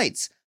these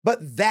sites.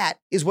 But that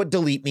is what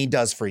Delete Me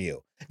does for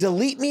you.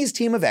 Delete Me's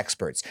team of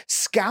experts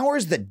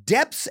scours the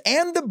depths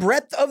and the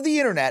breadth of the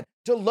internet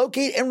to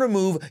locate and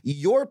remove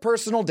your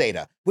personal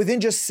data. Within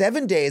just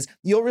 7 days,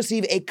 you'll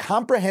receive a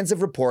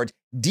comprehensive report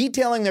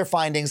detailing their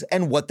findings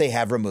and what they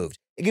have removed.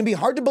 It can be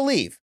hard to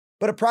believe,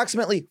 but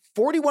approximately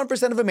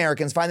 41% of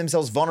Americans find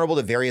themselves vulnerable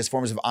to various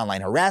forms of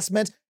online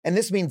harassment, and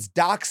this means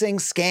doxing,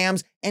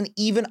 scams, and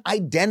even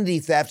identity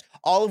theft,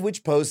 all of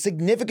which pose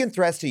significant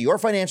threats to your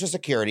financial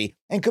security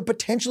and could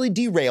potentially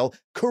derail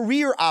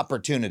career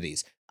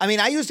opportunities. I mean,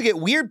 I used to get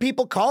weird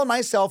people calling my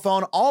cell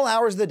phone all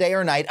hours of the day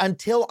or night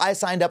until I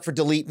signed up for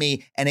Delete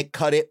Me, and it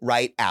cut it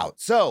right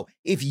out. So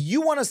if you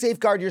want to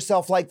safeguard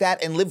yourself like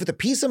that and live with the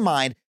peace of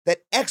mind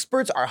that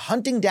experts are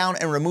hunting down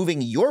and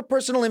removing your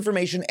personal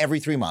information every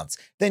 3 months,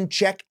 then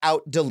check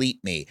out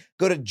Delete Me.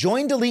 Go to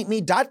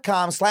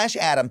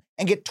joindeleteme.com/Adam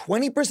and get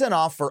 20%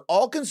 off for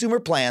all consumer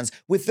plans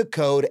with the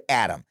code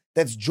Adam.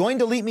 That's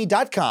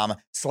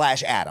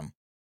joindeleteme.com/Adam.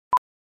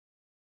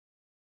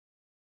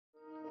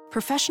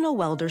 Professional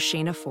welder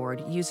Shayna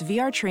Ford used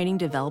VR training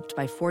developed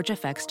by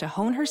ForgeFX to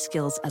hone her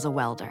skills as a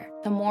welder.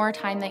 The more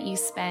time that you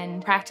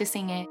spend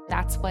practicing it,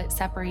 that's what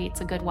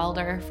separates a good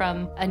welder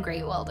from a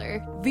great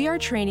welder. VR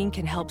training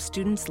can help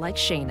students like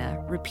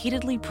Shayna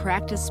repeatedly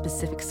practice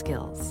specific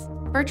skills.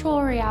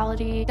 Virtual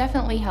reality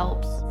definitely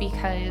helps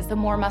because the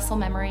more muscle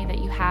memory that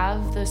you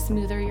have, the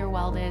smoother your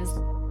weld is.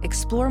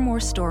 Explore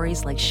more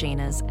stories like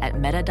Shayna's at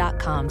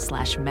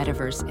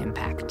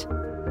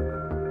meta.com/metaverseimpact.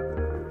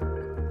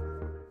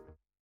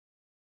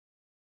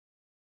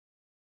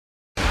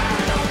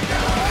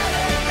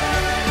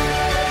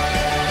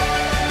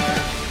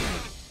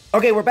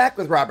 Okay, we're back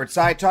with Robert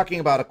Tsai talking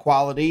about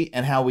equality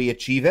and how we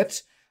achieve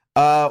it.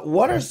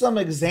 What are some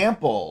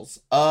examples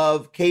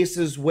of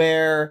cases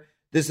where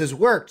this has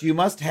worked? You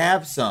must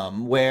have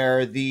some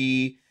where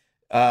the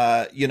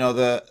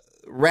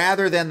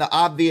rather than the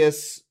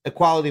obvious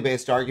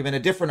equality-based argument, a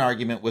different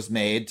argument was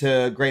made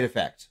to great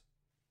effect.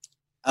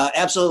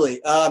 Absolutely.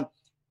 A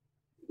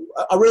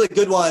really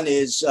good one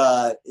is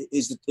the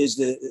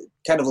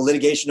kind of a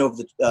litigation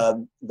over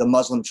the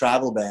Muslim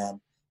travel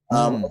ban.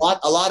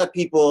 A lot of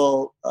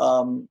people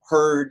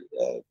heard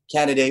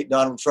candidate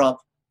Donald Trump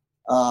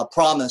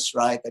promise,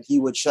 right, that he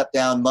would shut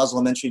down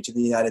Muslim entry to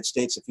the United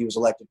States if he was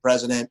elected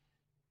president.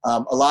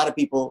 A lot of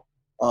people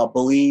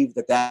believe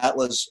that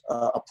was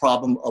a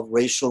problem of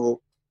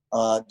racial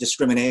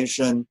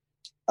discrimination.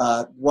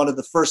 One of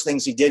the first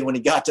things he did when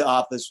he got to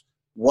office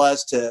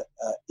was to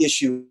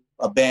issue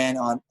a ban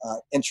on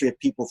entry of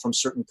people from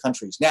certain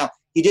countries. Now,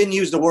 he didn't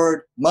use the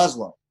word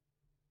Muslim.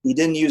 He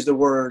didn't use the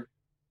word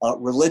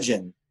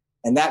religion.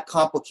 And that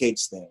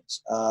complicates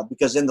things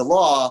because in the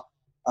law,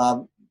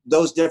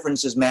 those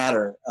differences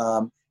matter.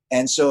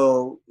 And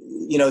so,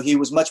 he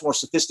was much more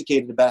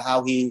sophisticated about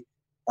how he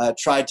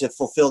tried to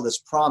fulfill this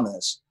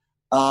promise.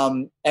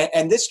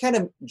 And this kind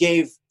of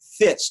gave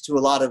fits to a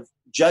lot of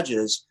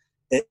judges.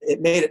 It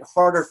made it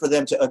harder for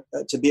them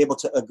to be able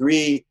to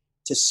agree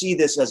to see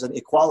this as an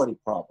equality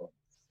problem.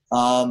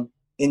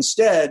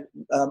 Instead,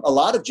 a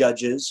lot of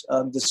judges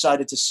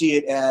decided to see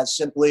it as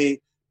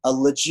simply a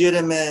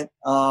legitimate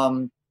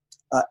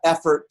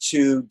effort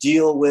to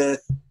deal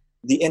with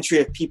the entry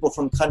of people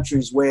from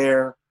countries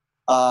where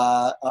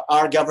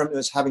our government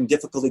was having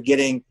difficulty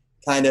getting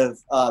kind of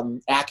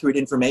accurate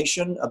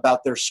information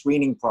about their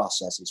screening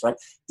processes, right?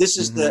 This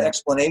is the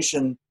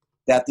explanation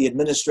that the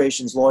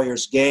administration's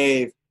lawyers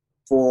gave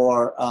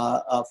for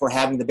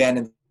having the ban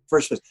in the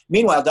first place.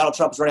 Meanwhile, Donald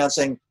Trump is running out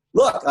saying,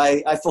 look,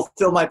 I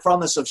fulfilled my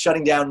promise of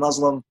shutting down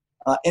Muslim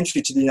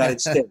entry to the United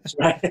States,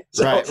 right?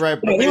 So, right.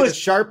 But he was the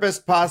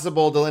sharpest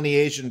possible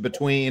delineation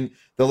between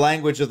the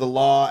language of the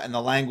law and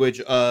the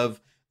language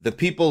of the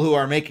people who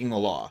are making the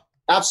law.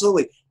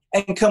 Absolutely.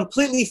 And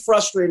completely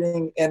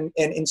frustrating and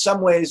in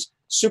some ways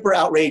super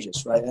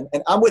outrageous, right?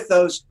 And I'm with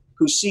those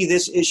who see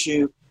this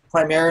issue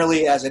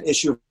primarily as an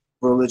issue of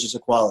religious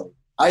equality.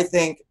 I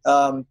think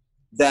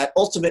that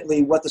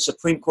ultimately what the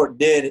Supreme Court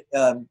did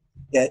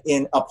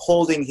in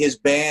upholding his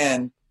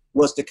ban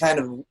was to kind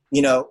of,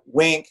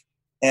 wink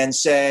and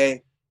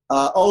say,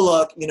 oh,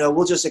 look,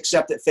 we'll just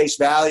accept at face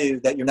value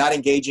that you're not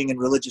engaging in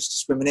religious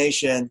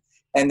discrimination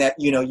and that,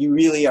 you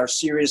really are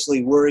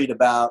seriously worried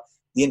about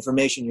the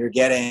information you're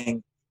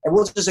getting. And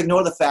we'll just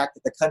ignore the fact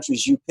that the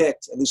countries you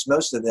picked, at least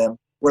most of them,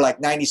 were like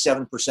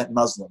 97%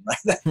 Muslim,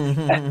 right?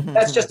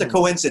 That's just a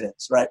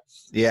coincidence, right?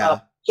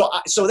 Yeah.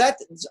 So that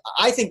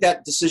I think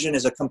that decision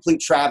is a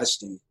complete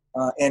travesty,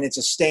 and it's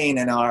a stain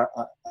in on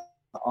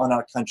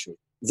our country.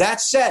 That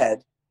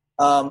said,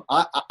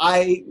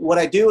 what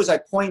I do is I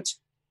point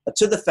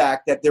to the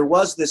fact that there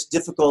was this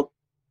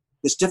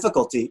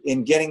difficulty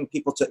in getting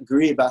people to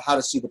agree about how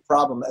to see the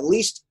problem, at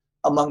least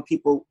among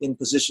people in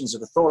positions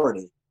of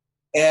authority.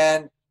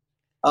 And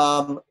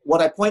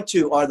what I point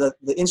to are the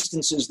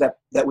instances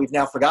that we've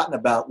now forgotten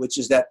about, which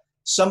is that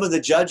some of the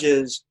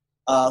judges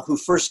who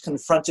first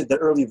confronted the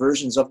early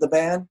versions of the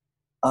ban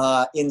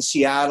in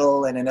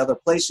Seattle and in other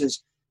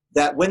places,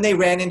 that when they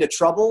ran into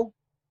trouble,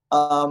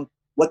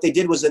 what they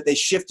did was that they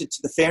shifted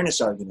to the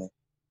fairness argument.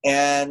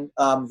 And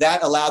that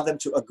allowed them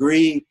to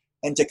agree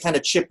and to kind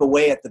of chip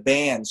away at the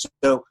ban.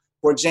 So,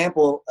 for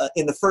example,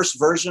 in the first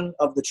version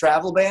of the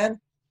travel ban,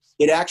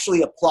 it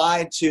actually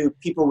applied to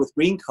people with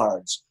green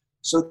cards.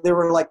 So there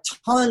were like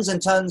tons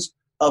and tons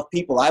of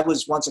people. I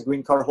was once a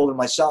green card holder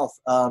myself.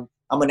 I'm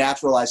a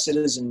naturalized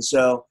citizen.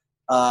 So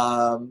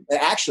I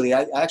actually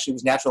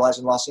was naturalized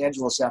in Los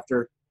Angeles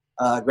after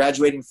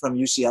graduating from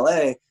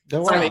UCLA.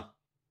 Oh, wow. Finally,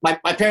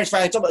 my parents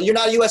finally told me, you're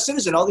not a U.S.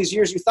 citizen. All these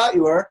years you thought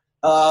you were.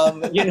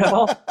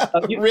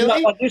 You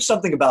Really? might do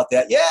something about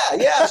that.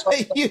 Yeah. So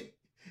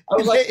I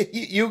was like,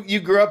 you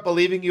grew up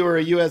believing you were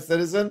a U.S.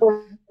 citizen?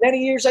 for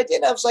many years I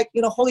did. I was like,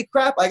 holy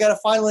crap, I got to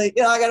finally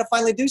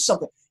do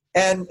something.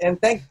 And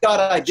thank God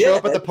I did. Show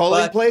up at the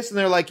polling place and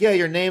they're like, yeah,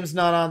 your name's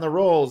not on the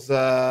rolls.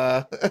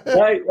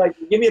 Right, like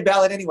give me a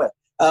ballot anyway.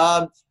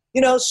 But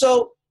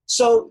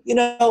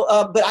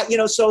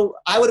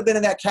I would have been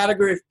in that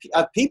category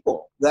of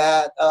people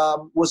that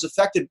was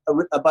affected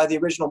by the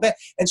original ban.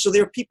 And so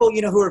there are people,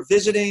 who are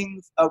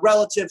visiting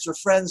relatives or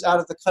friends out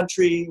of the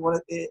country,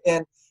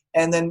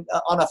 and then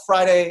on a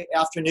Friday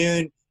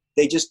afternoon,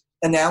 they just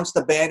announced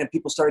the ban and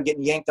people started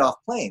getting yanked off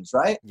planes,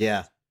 right?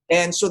 Yeah.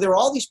 And so there were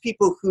all these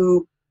people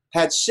who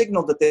had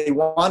signaled that they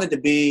wanted to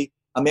be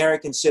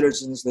American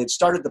citizens. They'd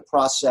started the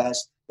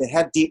process. They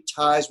had deep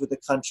ties with the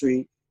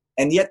country,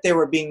 and yet they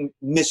were being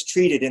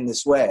mistreated in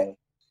this way.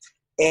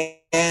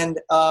 And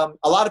a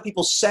lot of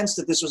people sensed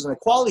that this was an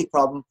equality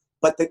problem.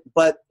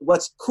 But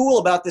what's cool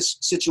about this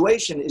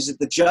situation is that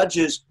the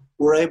judges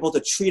were able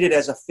to treat it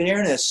as a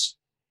fairness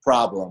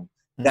problem.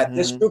 That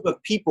this group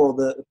of people,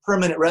 the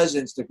permanent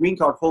residents, the green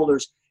card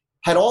holders,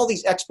 had all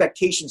these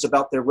expectations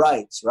about their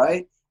rights,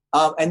 right?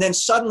 And then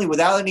suddenly,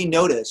 without any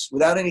notice,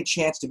 without any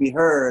chance to be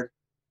heard,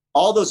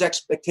 all those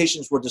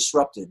expectations were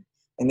disrupted,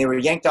 and they were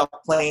yanked off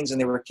planes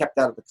and they were kept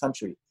out of the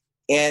country.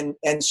 And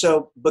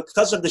so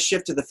because of the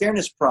shift to the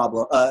fairness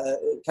problem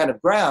kind of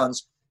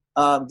grounds,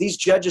 these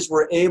judges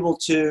were able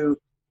to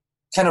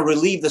kind of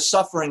relieve the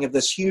suffering of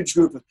this huge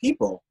group of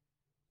people.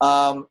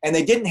 And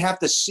they didn't have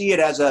to see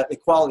it as an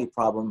equality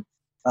problem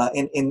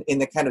in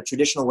the kind of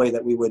traditional way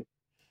that we would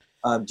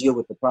deal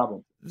with the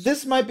problem.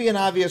 This might be an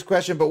obvious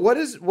question, but what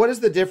is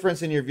the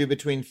difference in your view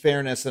between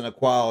fairness and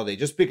equality?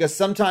 Just because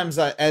sometimes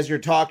as you're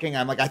talking,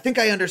 I'm like, I think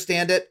I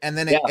understand it, and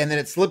then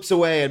it slips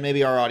away, and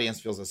maybe our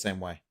audience feels the same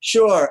way.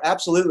 Sure,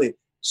 absolutely.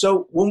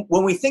 So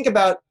when we think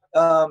about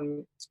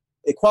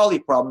equality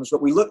problems,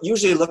 what we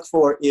usually look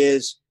for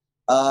is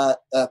a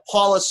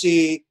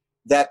policy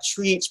that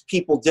treats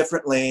people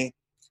differently,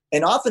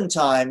 and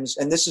oftentimes,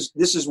 and this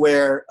is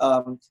where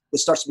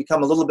this starts to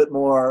become a little bit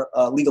more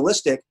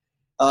legalistic.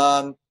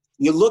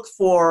 You look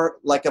for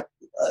like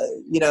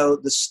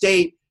the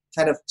state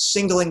kind of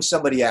singling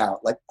somebody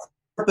out, like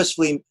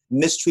purposefully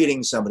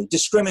mistreating somebody,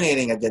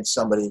 discriminating against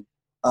somebody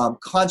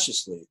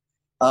consciously.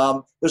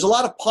 There's a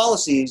lot of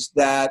policies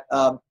that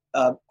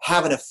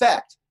have an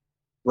effect,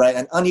 right?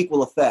 An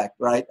unequal effect,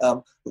 right?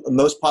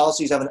 Most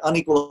policies have an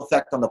unequal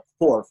effect on the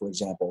poor, for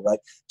example, right?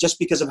 Just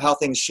because of how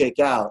things shake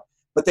out.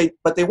 But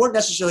they weren't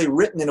necessarily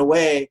written in a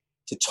way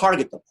to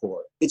target the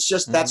poor. It's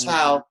just that's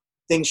how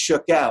things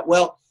shook out.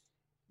 Well,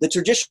 the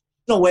traditional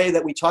way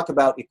that we talk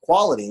about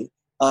equality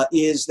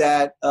is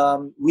that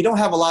we don't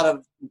have a lot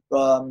of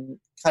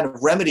kind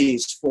of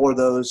remedies for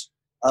those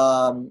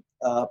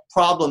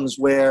problems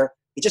where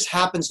it just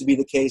happens to be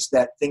the case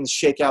that things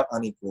shake out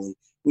unequally.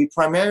 We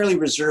primarily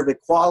reserve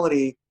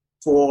equality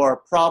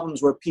for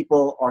problems where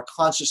people are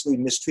consciously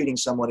mistreating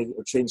somebody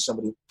or treating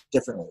somebody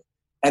differently.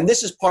 And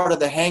this is part of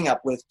the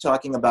hang-up with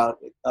talking about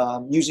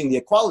using the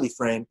equality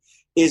frame,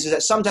 is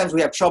that sometimes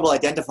we have trouble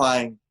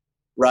identifying,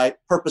 right,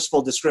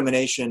 purposeful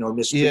discrimination or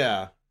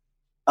mistreatment.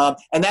 Yeah.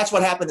 And that's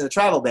what happened in the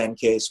travel ban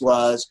case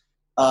was,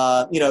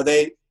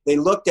 they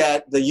looked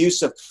at the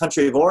use of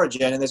country of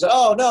origin and they said,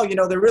 oh, no,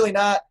 they're really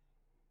not,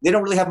 they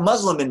don't really have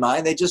Muslim in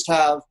mind. They just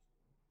have,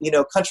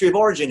 country of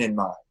origin in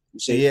mind, you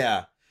see?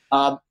 Yeah.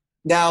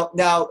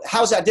 Now,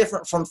 how's that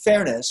different from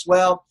fairness?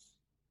 Well,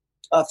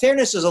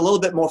 fairness is a little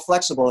bit more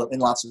flexible in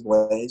lots of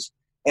ways.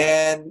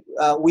 And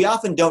we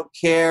often don't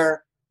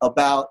care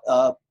about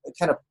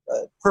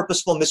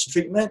purposeful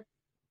mistreatment.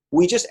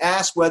 We just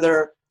ask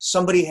whether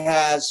somebody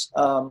has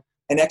an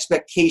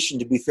expectation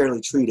to be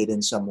fairly treated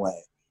in some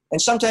way.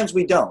 And sometimes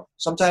we don't.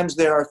 Sometimes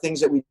there are things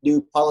that we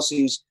do,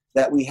 policies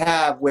that we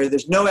have where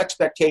there's no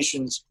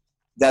expectations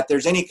that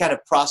there's any kind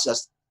of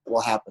process that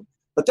will happen.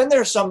 But then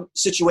there are some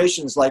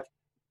situations like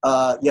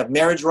you have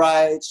marriage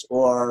rights,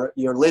 or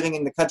you're living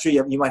in the country,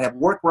 you might have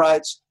work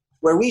rights,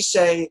 where we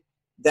say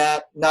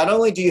that not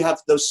only do you have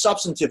those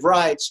substantive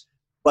rights,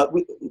 but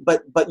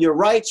your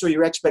rights or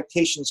your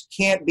expectations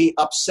can't be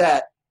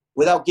upset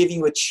without giving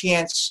you a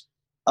chance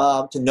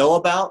to know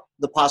about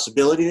the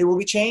possibility they will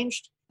be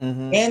changed,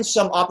 and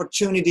some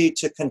opportunity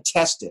to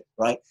contest it,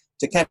 right?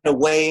 To kind of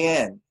weigh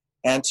in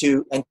and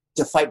to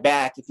fight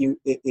back if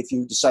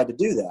you decide to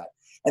do that.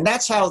 And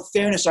that's how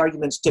fairness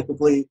arguments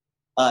typically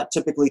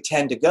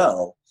tend to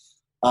go.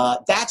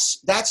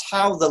 That's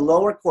how the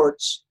lower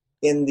courts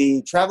in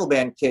the travel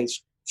ban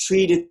case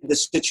treated the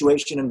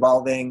situation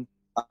involving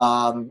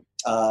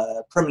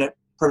permanent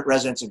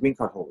residents and green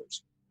card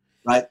holders,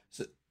 right?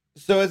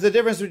 So it's the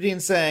difference between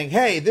saying,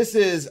 hey, this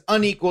is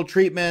unequal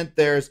treatment,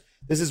 this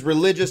is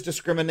religious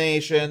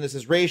discrimination, this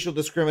is racial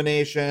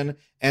discrimination,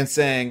 and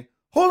saying,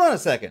 hold on a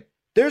second,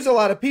 there's a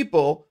lot of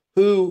people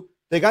who,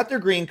 they got their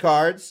green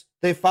cards,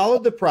 they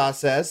followed the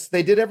process,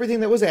 they did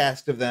everything that was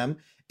asked of them,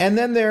 and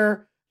then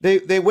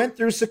they went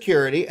through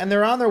security and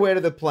they're on their way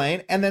to the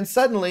plane, and then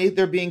suddenly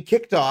they're being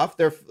kicked off,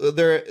 they're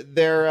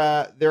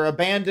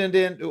abandoned,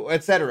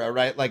 etc.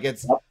 Right? Like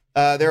it's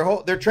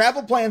their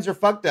travel plans are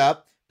fucked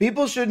up.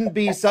 People shouldn't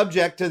be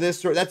subject to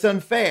this that's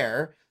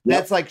unfair. Yep.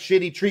 That's like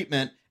shitty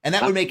treatment, and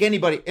that would make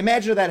anybody,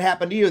 imagine if that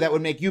happened to you, that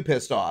would make you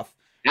pissed off.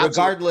 Absolutely.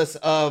 Regardless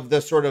of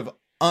the sort of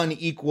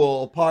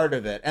unequal part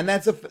of it. And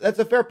that's a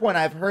fair point.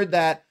 I've heard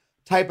that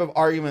type of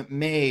argument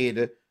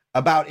made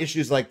about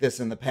issues like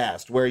this in the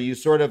past, where you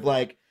sort of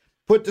like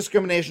put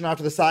discrimination off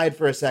to the side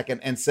for a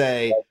second and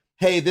say,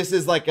 hey, this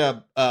is like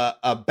a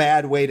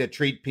bad way to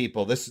treat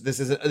people. This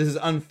is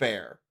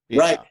unfair.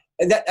 Right.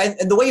 Yeah.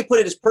 And the way you put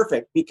it is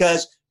perfect,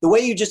 because the way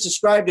you just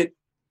described it,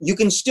 you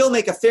can still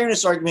make a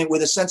fairness argument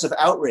with a sense of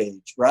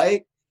outrage,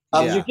 right?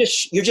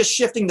 You're just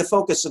shifting the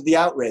focus of the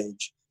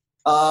outrage.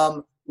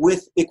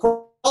 With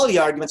equality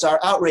arguments, our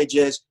outrage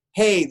is,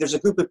 hey, there's a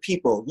group of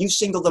people, you've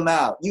singled them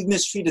out, you've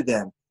mistreated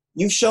them,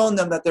 you've shown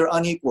them that they're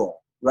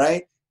unequal,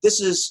 right?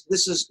 You're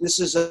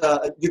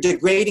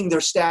degrading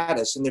their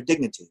status and their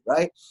dignity,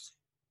 right?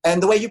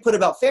 And the way you put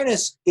about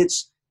fairness,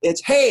 it's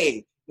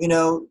hey,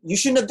 you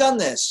shouldn't have done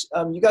this.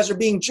 You guys are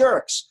being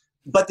jerks.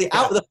 But the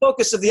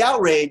focus of the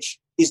outrage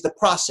is the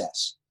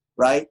process,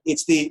 right?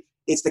 It's the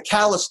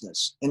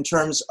callousness in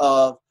terms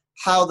of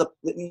how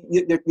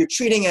you're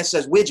treating us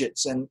as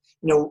widgets, and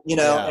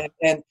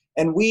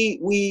and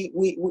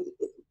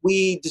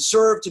we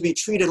deserve to be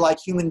treated like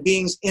human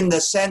beings in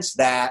the sense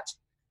that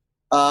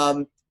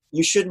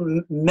you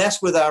shouldn't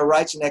mess with our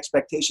rights and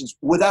expectations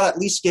without at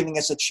least giving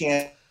us a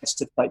chance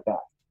to fight back.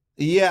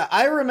 Yeah,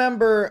 I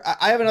remember.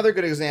 I have another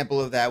good example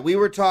of that. We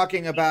were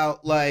talking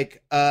about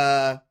like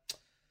in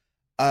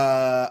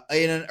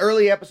an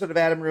early episode of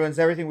Adam Ruins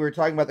Everything, we were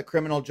talking about the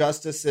criminal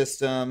justice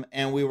system,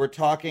 and we were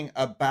talking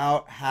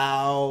about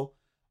how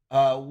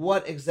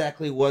what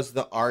exactly was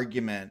the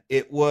argument?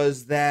 It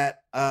was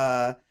that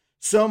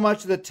so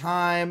much of the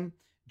time,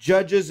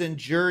 judges and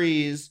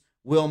juries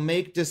will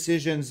make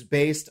decisions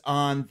based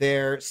on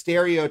their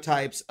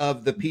stereotypes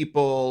of the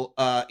people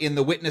in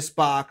the witness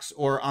box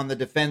or on the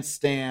defense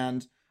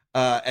stand,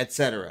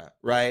 etc.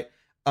 Right?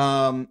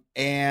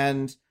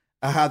 And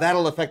how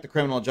that'll affect the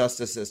criminal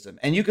justice system.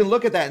 And you can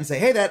look at that and say,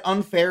 hey, that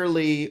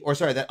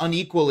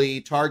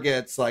unequally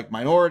targets like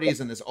minorities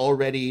and this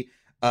already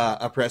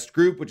oppressed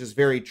group, which is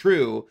very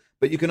true.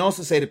 But you can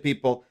also say to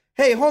people,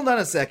 hey, hold on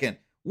a second.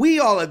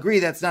 We all agree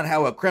that's not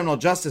how a criminal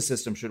justice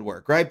system should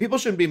work, right? People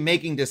shouldn't be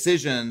making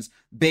decisions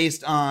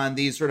based on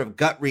these sort of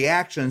gut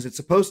reactions. It's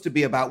supposed to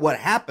be about what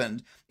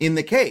happened in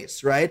the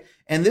case, right?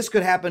 And this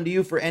could happen to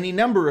you for any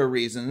number of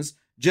reasons,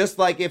 just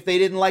like if they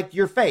didn't like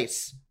your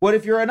face. What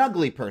if you're an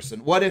ugly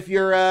person? What if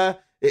you're,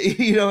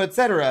 et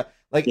cetera?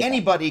 Like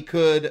anybody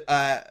could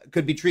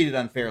be treated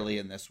unfairly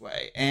in this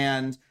way.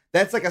 And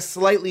that's like a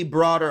slightly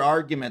broader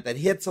argument that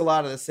hits a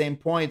lot of the same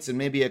points and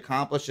maybe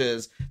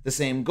accomplishes the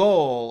same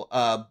goal,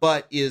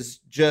 but is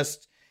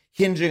just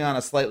hinging on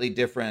a slightly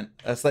different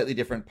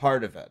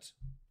part of it.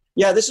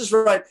 Yeah, this is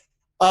right.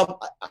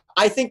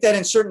 I think that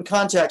in certain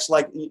contexts,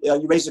 like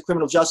you raised the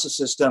criminal justice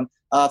system,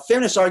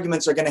 fairness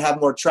arguments are going to have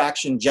more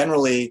traction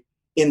generally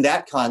in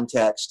that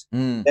context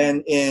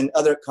than in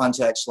other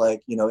contexts,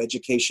 like,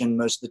 education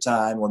most of the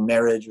time, or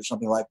marriage or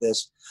something like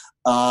this,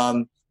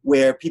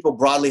 where people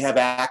broadly have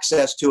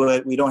access to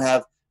it. We don't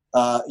have,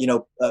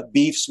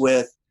 beefs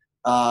with,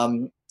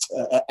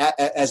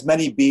 as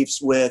many beefs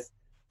with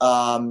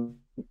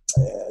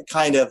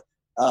kind of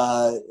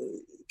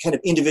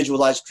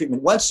individualized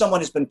treatment. Once someone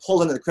has been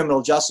pulled into the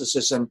criminal justice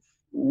system,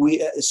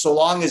 so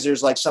long as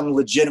there's like some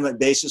legitimate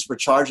basis for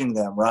charging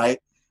them, right,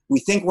 we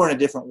think we're in a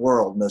different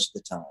world most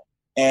of the time.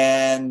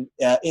 And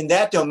in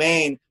that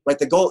domain, right,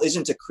 the goal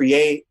isn't to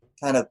create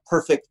kind of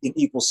perfect and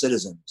equal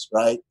citizens,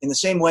 right? In the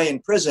same way in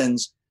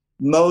prisons,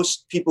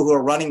 most people who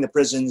are running the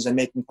prisons and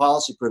making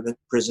policy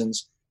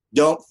prisons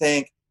don't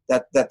think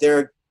that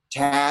their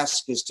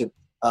task is to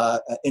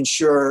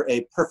ensure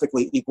a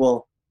perfectly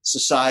equal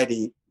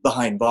society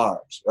behind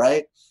bars,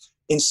 right?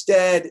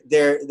 Instead,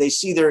 they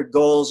see their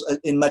goals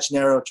in much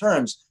narrower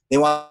terms. They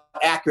want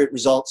accurate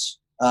results.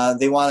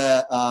 They want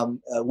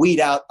to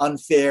weed out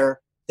unfair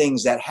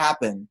things that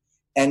happen.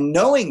 And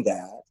knowing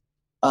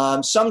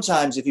that,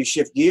 sometimes if you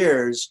shift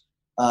gears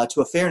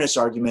to a fairness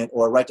argument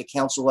or a right to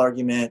counsel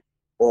argument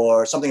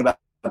or something about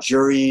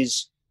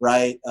juries,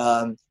 right?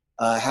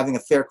 Having a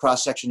fair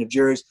cross-section of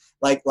juries,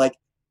 like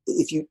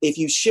if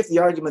you shift the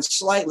argument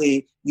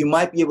slightly, you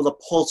might be able to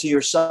pull to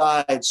your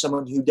side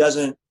someone who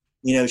doesn't,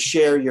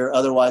 share your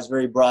otherwise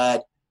very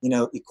broad,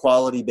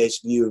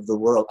 equality-based view of the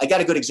world. I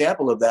got a good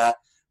example of that.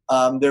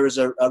 There was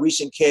a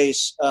recent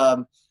case,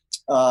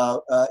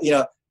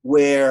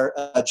 where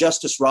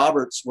Justice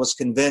Roberts was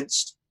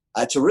convinced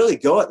to really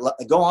go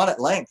on at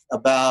length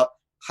about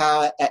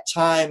how at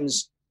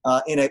times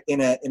in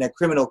a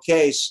criminal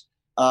case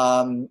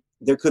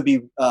there could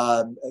be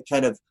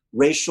kind of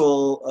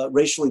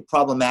racially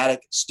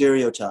problematic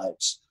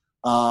stereotypes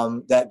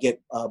that get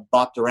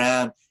bopped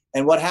around.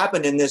 And what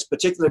happened in this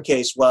particular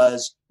case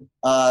was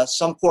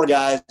some poor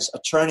guy's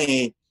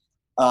attorney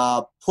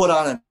put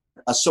on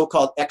a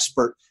so-called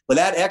expert, but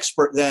that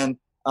expert then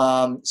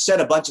said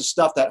a bunch of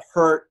stuff that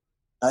hurt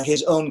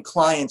his own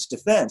client's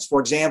defense. For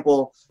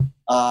example,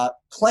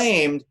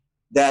 claimed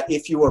that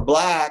if you were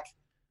black,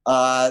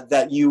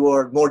 that you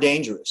were more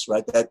dangerous,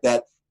 right?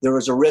 That there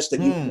was a risk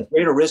that a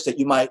greater risk that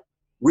you might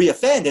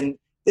reoffend. And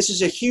this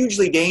is a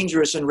hugely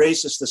dangerous and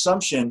racist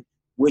assumption,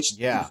 which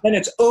the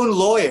defendant's own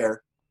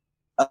lawyer,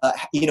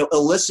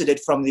 elicited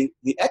from the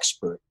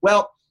expert.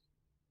 Well,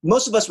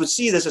 most of us would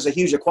see this as a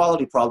huge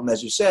equality problem,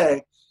 as you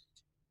say.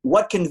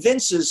 What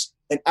convinces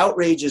and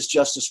outrages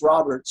Justice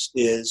Roberts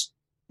is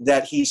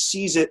that he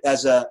sees it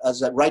as a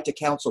right to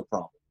counsel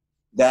problem.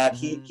 That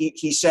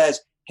he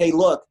says, hey,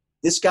 look,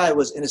 this guy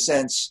was in a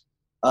sense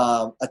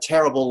a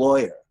terrible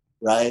lawyer,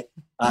 right?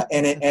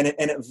 And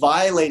it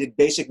violated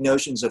basic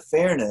notions of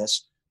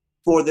fairness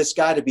for this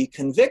guy to be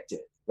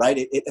convicted, right?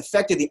 It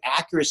affected the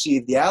accuracy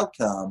of the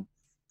outcome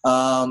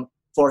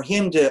for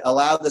him to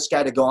allow this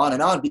guy to go on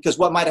and on, because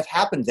what might have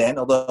happened then,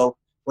 although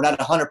we're not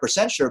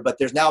 100% sure, but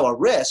there's now a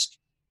risk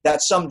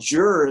that some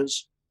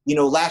jurors,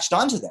 latched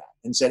onto that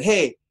and said,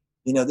 hey,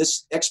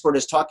 this expert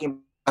is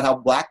talking about how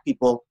black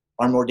people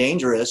are more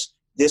dangerous.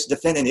 This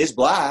defendant is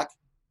black,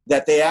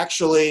 that they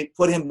actually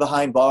put him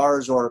behind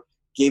bars or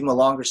gave him a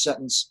longer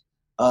sentence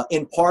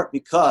in part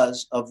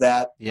because of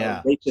that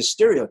racist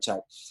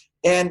stereotype.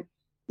 And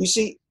you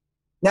see,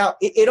 now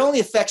it only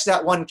affects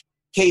that one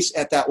case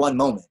at that one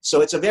moment.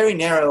 So it's a very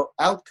narrow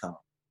outcome.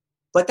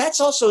 But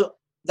that's also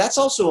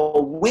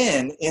a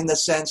win in the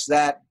sense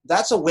that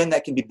that's a win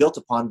that can be built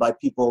upon by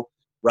people,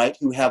 right,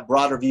 who have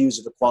broader views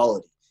of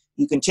equality.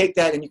 You can take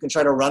that and you can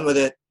try to run with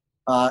it,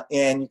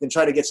 and you can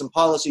try to get some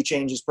policy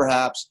changes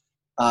perhaps.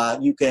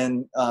 You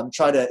can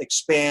try to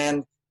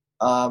expand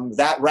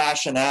that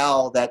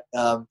rationale that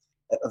a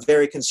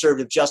very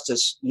conservative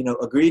justice,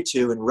 agreed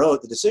to and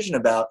wrote the decision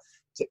about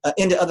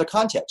into other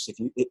contexts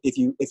if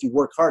you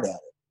work hard at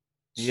it.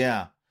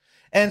 Yeah.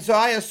 And so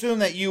I assume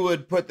that you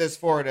would put this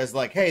forward as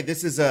like, hey,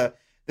 this is a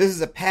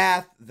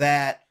path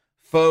that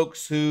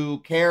folks who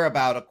care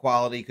about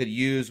equality could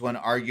use when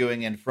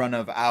arguing in front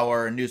of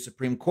our new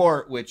Supreme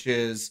Court, which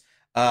is,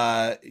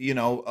 a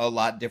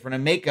lot different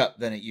in makeup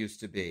than it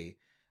used to be.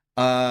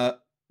 But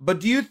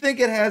do you think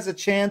it has a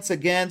chance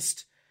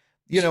against,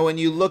 when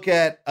you look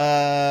at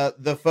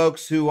the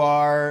folks who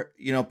are,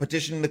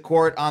 petitioning the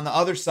court on the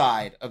other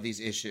side of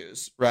these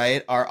issues,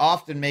 right, are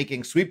often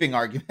making sweeping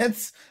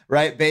arguments,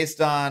 right,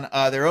 based on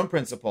their own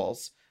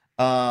principles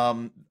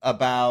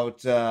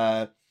about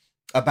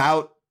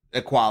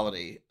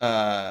equality,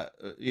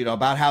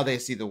 about how they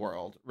see the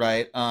world,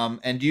 right?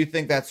 And do you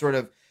think that sort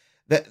of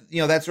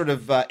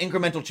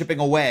incremental chipping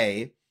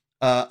away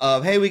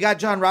of, hey, we got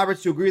John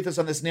Roberts to agree with us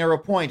on this narrow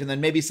point, and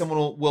then maybe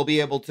someone will be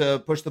able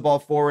to push the ball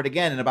forward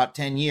again in about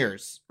 10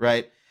 years,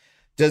 right?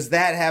 does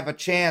that have a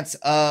chance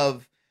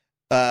of,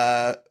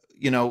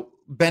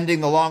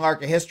 bending the long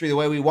arc of history the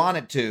way we want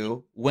it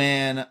to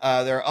when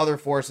there are other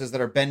forces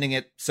that are bending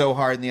it so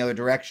hard in the other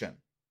direction?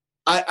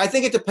 I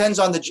think it depends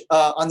on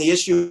the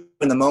issue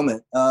in the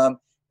moment.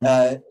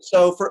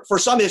 So for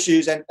some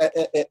issues and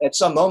at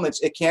some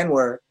moments it can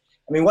work.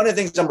 I mean, one of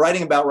the things I'm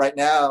writing about right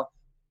now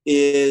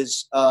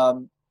is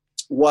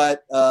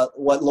what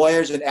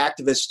lawyers and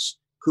activists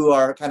who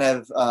are kind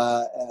of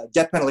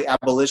death penalty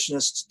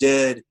abolitionists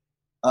did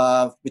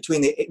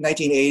between the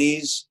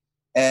 1980s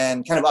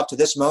and kind of up to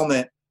this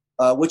moment,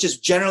 which has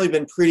generally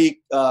been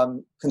pretty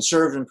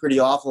conservative and pretty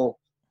awful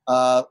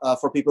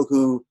for people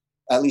who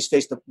at least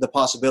face the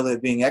possibility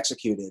of being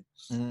executed.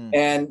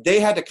 And they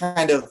had to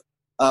kind of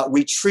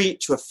retreat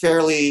to a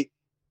fairly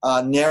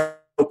narrow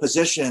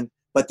position,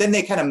 but then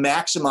they kind of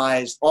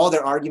maximized all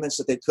their arguments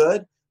that they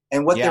could.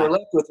 And what they were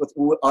left with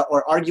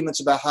are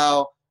arguments about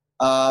how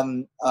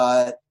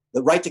the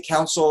right to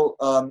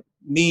counsel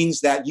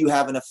means that you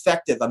have a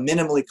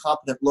minimally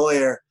competent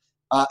lawyer.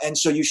 And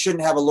so you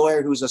shouldn't have a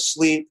lawyer who's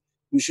asleep.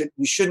 You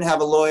shouldn't have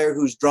a lawyer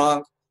who's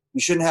drunk.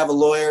 You shouldn't have a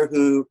lawyer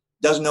who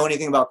doesn't know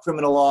anything about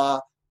criminal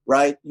law,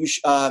 right? You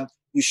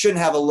shouldn't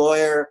have a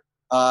lawyer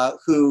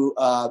who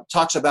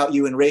talks about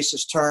you in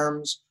racist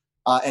terms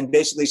and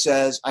basically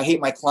says, I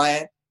hate my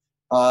client,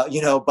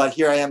 but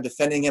here I am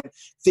defending him.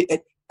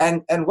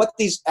 And what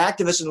these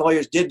activists and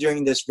lawyers did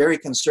during this very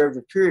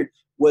conservative period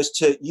was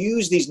to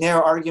use these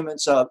narrow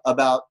arguments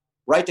about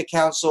right to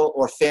counsel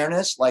or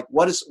fairness, like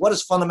what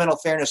does fundamental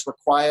fairness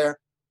require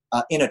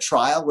in a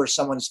trial where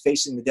someone is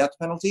facing the death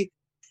penalty.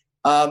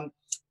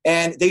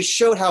 And they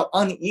showed how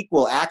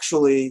unequal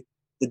actually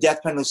the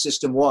death penalty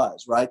system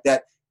was, right?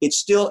 That it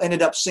still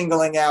ended up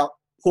singling out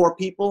poor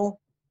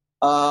people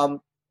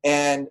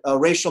and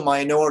racial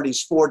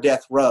minorities for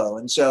death row.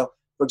 And so,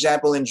 for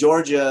example, in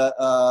Georgia,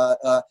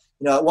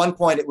 at one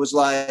point it was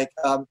like,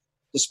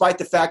 despite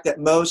the fact that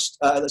most,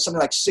 something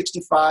like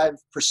 65%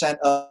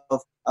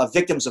 of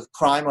victims of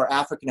crime are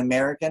African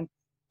American,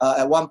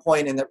 at one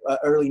point in the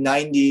early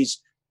 90s,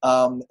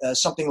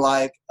 something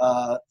like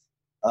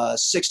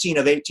 16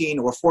 of 18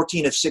 or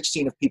 14 of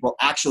 16 of people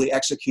actually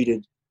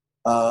executed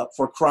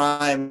for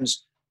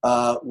crimes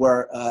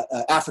were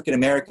African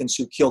Americans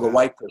who killed a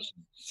white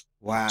person.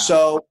 Wow.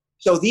 So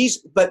these,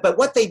 but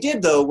what they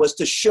did though was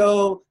to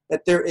show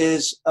that there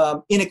is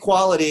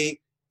inequality,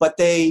 but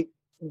they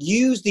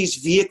used these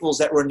vehicles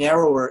that were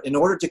narrower in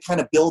order to kind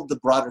of build the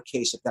broader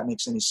case, if that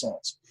makes any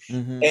sense.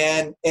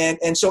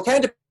 And so it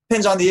kind of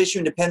depends on the issue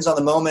and depends on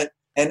the moment.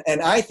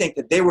 And I think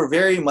that they were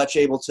very much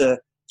able to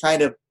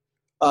kind of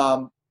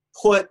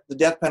put the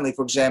death penalty,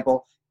 for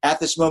example, at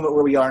this moment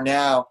where we are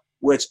now,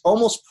 where it's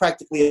almost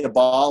practically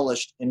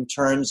abolished in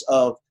terms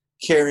of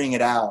carrying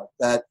it out.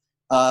 That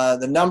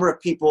the number of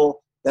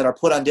people that are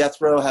put on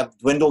death row have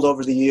dwindled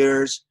over the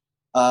years.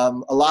 A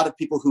lot of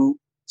people who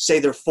say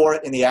they're for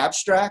it in the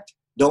abstract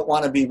don't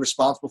want to be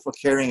responsible for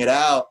carrying it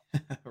out.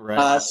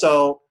 Right.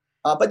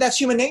 But that's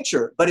human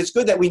nature. But it's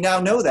good that we now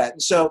know that.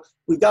 And so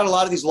we've got a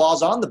lot of these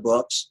laws on the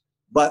books,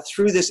 but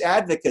through this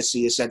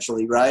advocacy,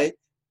 essentially, right?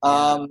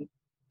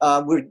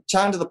 We're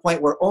down to the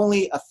point where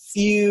only a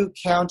few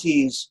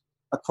counties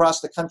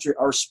across the country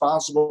are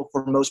responsible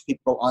for most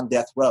people on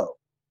death row.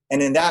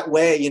 And in that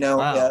way, in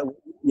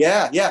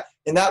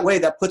that way,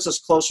 that puts us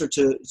closer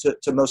to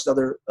most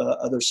other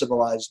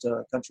civilized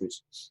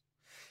countries.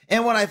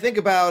 And when I think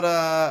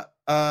about,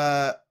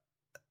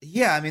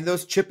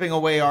 those chipping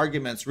away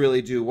arguments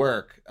really do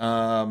work.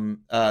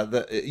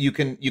 You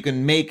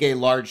can make a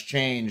large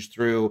change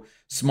through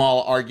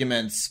small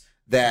arguments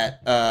that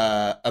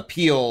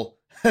appeal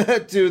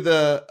to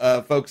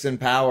the folks in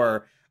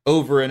power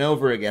over and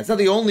over again. It's not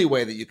the only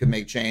way that you can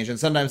make change, and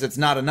sometimes it's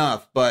not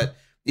enough, but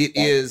it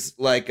is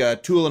like a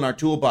tool in our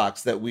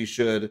toolbox that we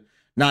should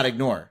not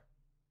ignore.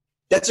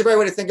 That's a great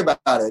way to think about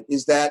it,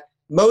 is that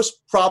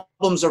most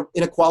problems of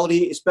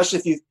inequality, especially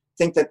if you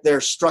think that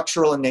they're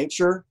structural in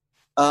nature,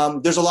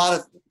 there's a lot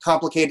of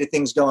complicated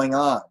things going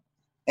on.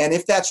 And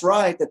if that's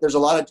right, that there's a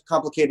lot of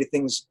complicated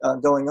things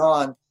going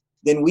on,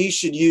 then we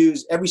should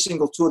use every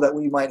single tool that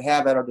we might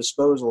have at our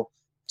disposal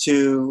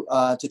to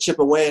chip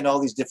away in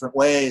all these different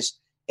ways.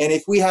 And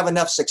if we have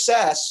enough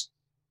success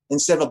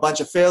instead of a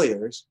bunch of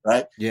failures,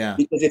 right? Yeah.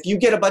 Because if you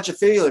get a bunch of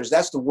failures,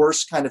 that's the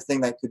worst kind of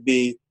thing that could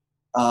be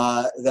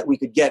that we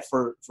could get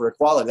for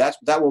equality.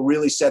 That will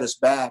really set us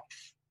back.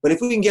 But if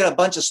we can get a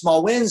bunch of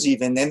small wins,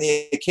 even, and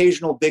the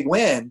occasional big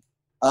win,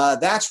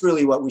 that's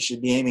really what we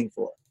should be aiming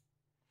for.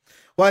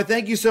 Well, I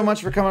thank you so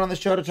much for coming on the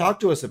show to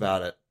talk to us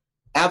about it.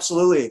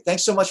 Absolutely.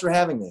 Thanks so much for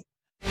having me.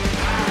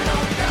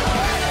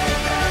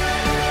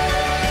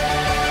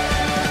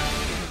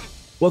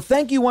 Well,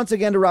 thank you once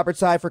again to Robert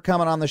Tsai for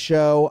coming on the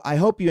show. I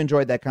hope you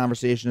enjoyed that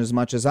conversation as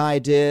much as I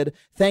did.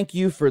 Thank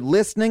you for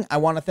listening. I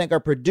want to thank our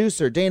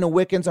producer, Dana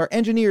Wickens, our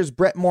engineers,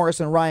 Brett Morris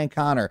and Ryan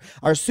Connor,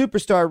 our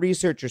superstar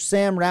researcher,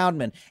 Sam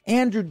Roundman,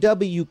 Andrew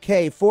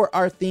W.K. for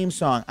our theme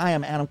song. I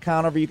am Adam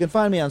Conover. You can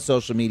find me on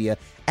social media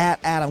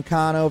at Adam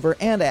Conover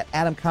and at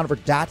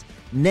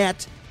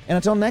adamconover.net. And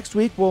until next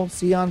week, we'll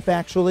see you on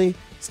Factually.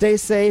 Stay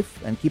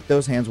safe and keep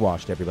those hands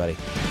washed, everybody.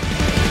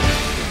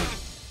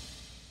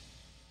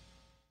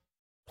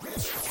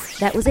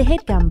 That was a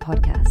HeadGum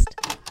podcast.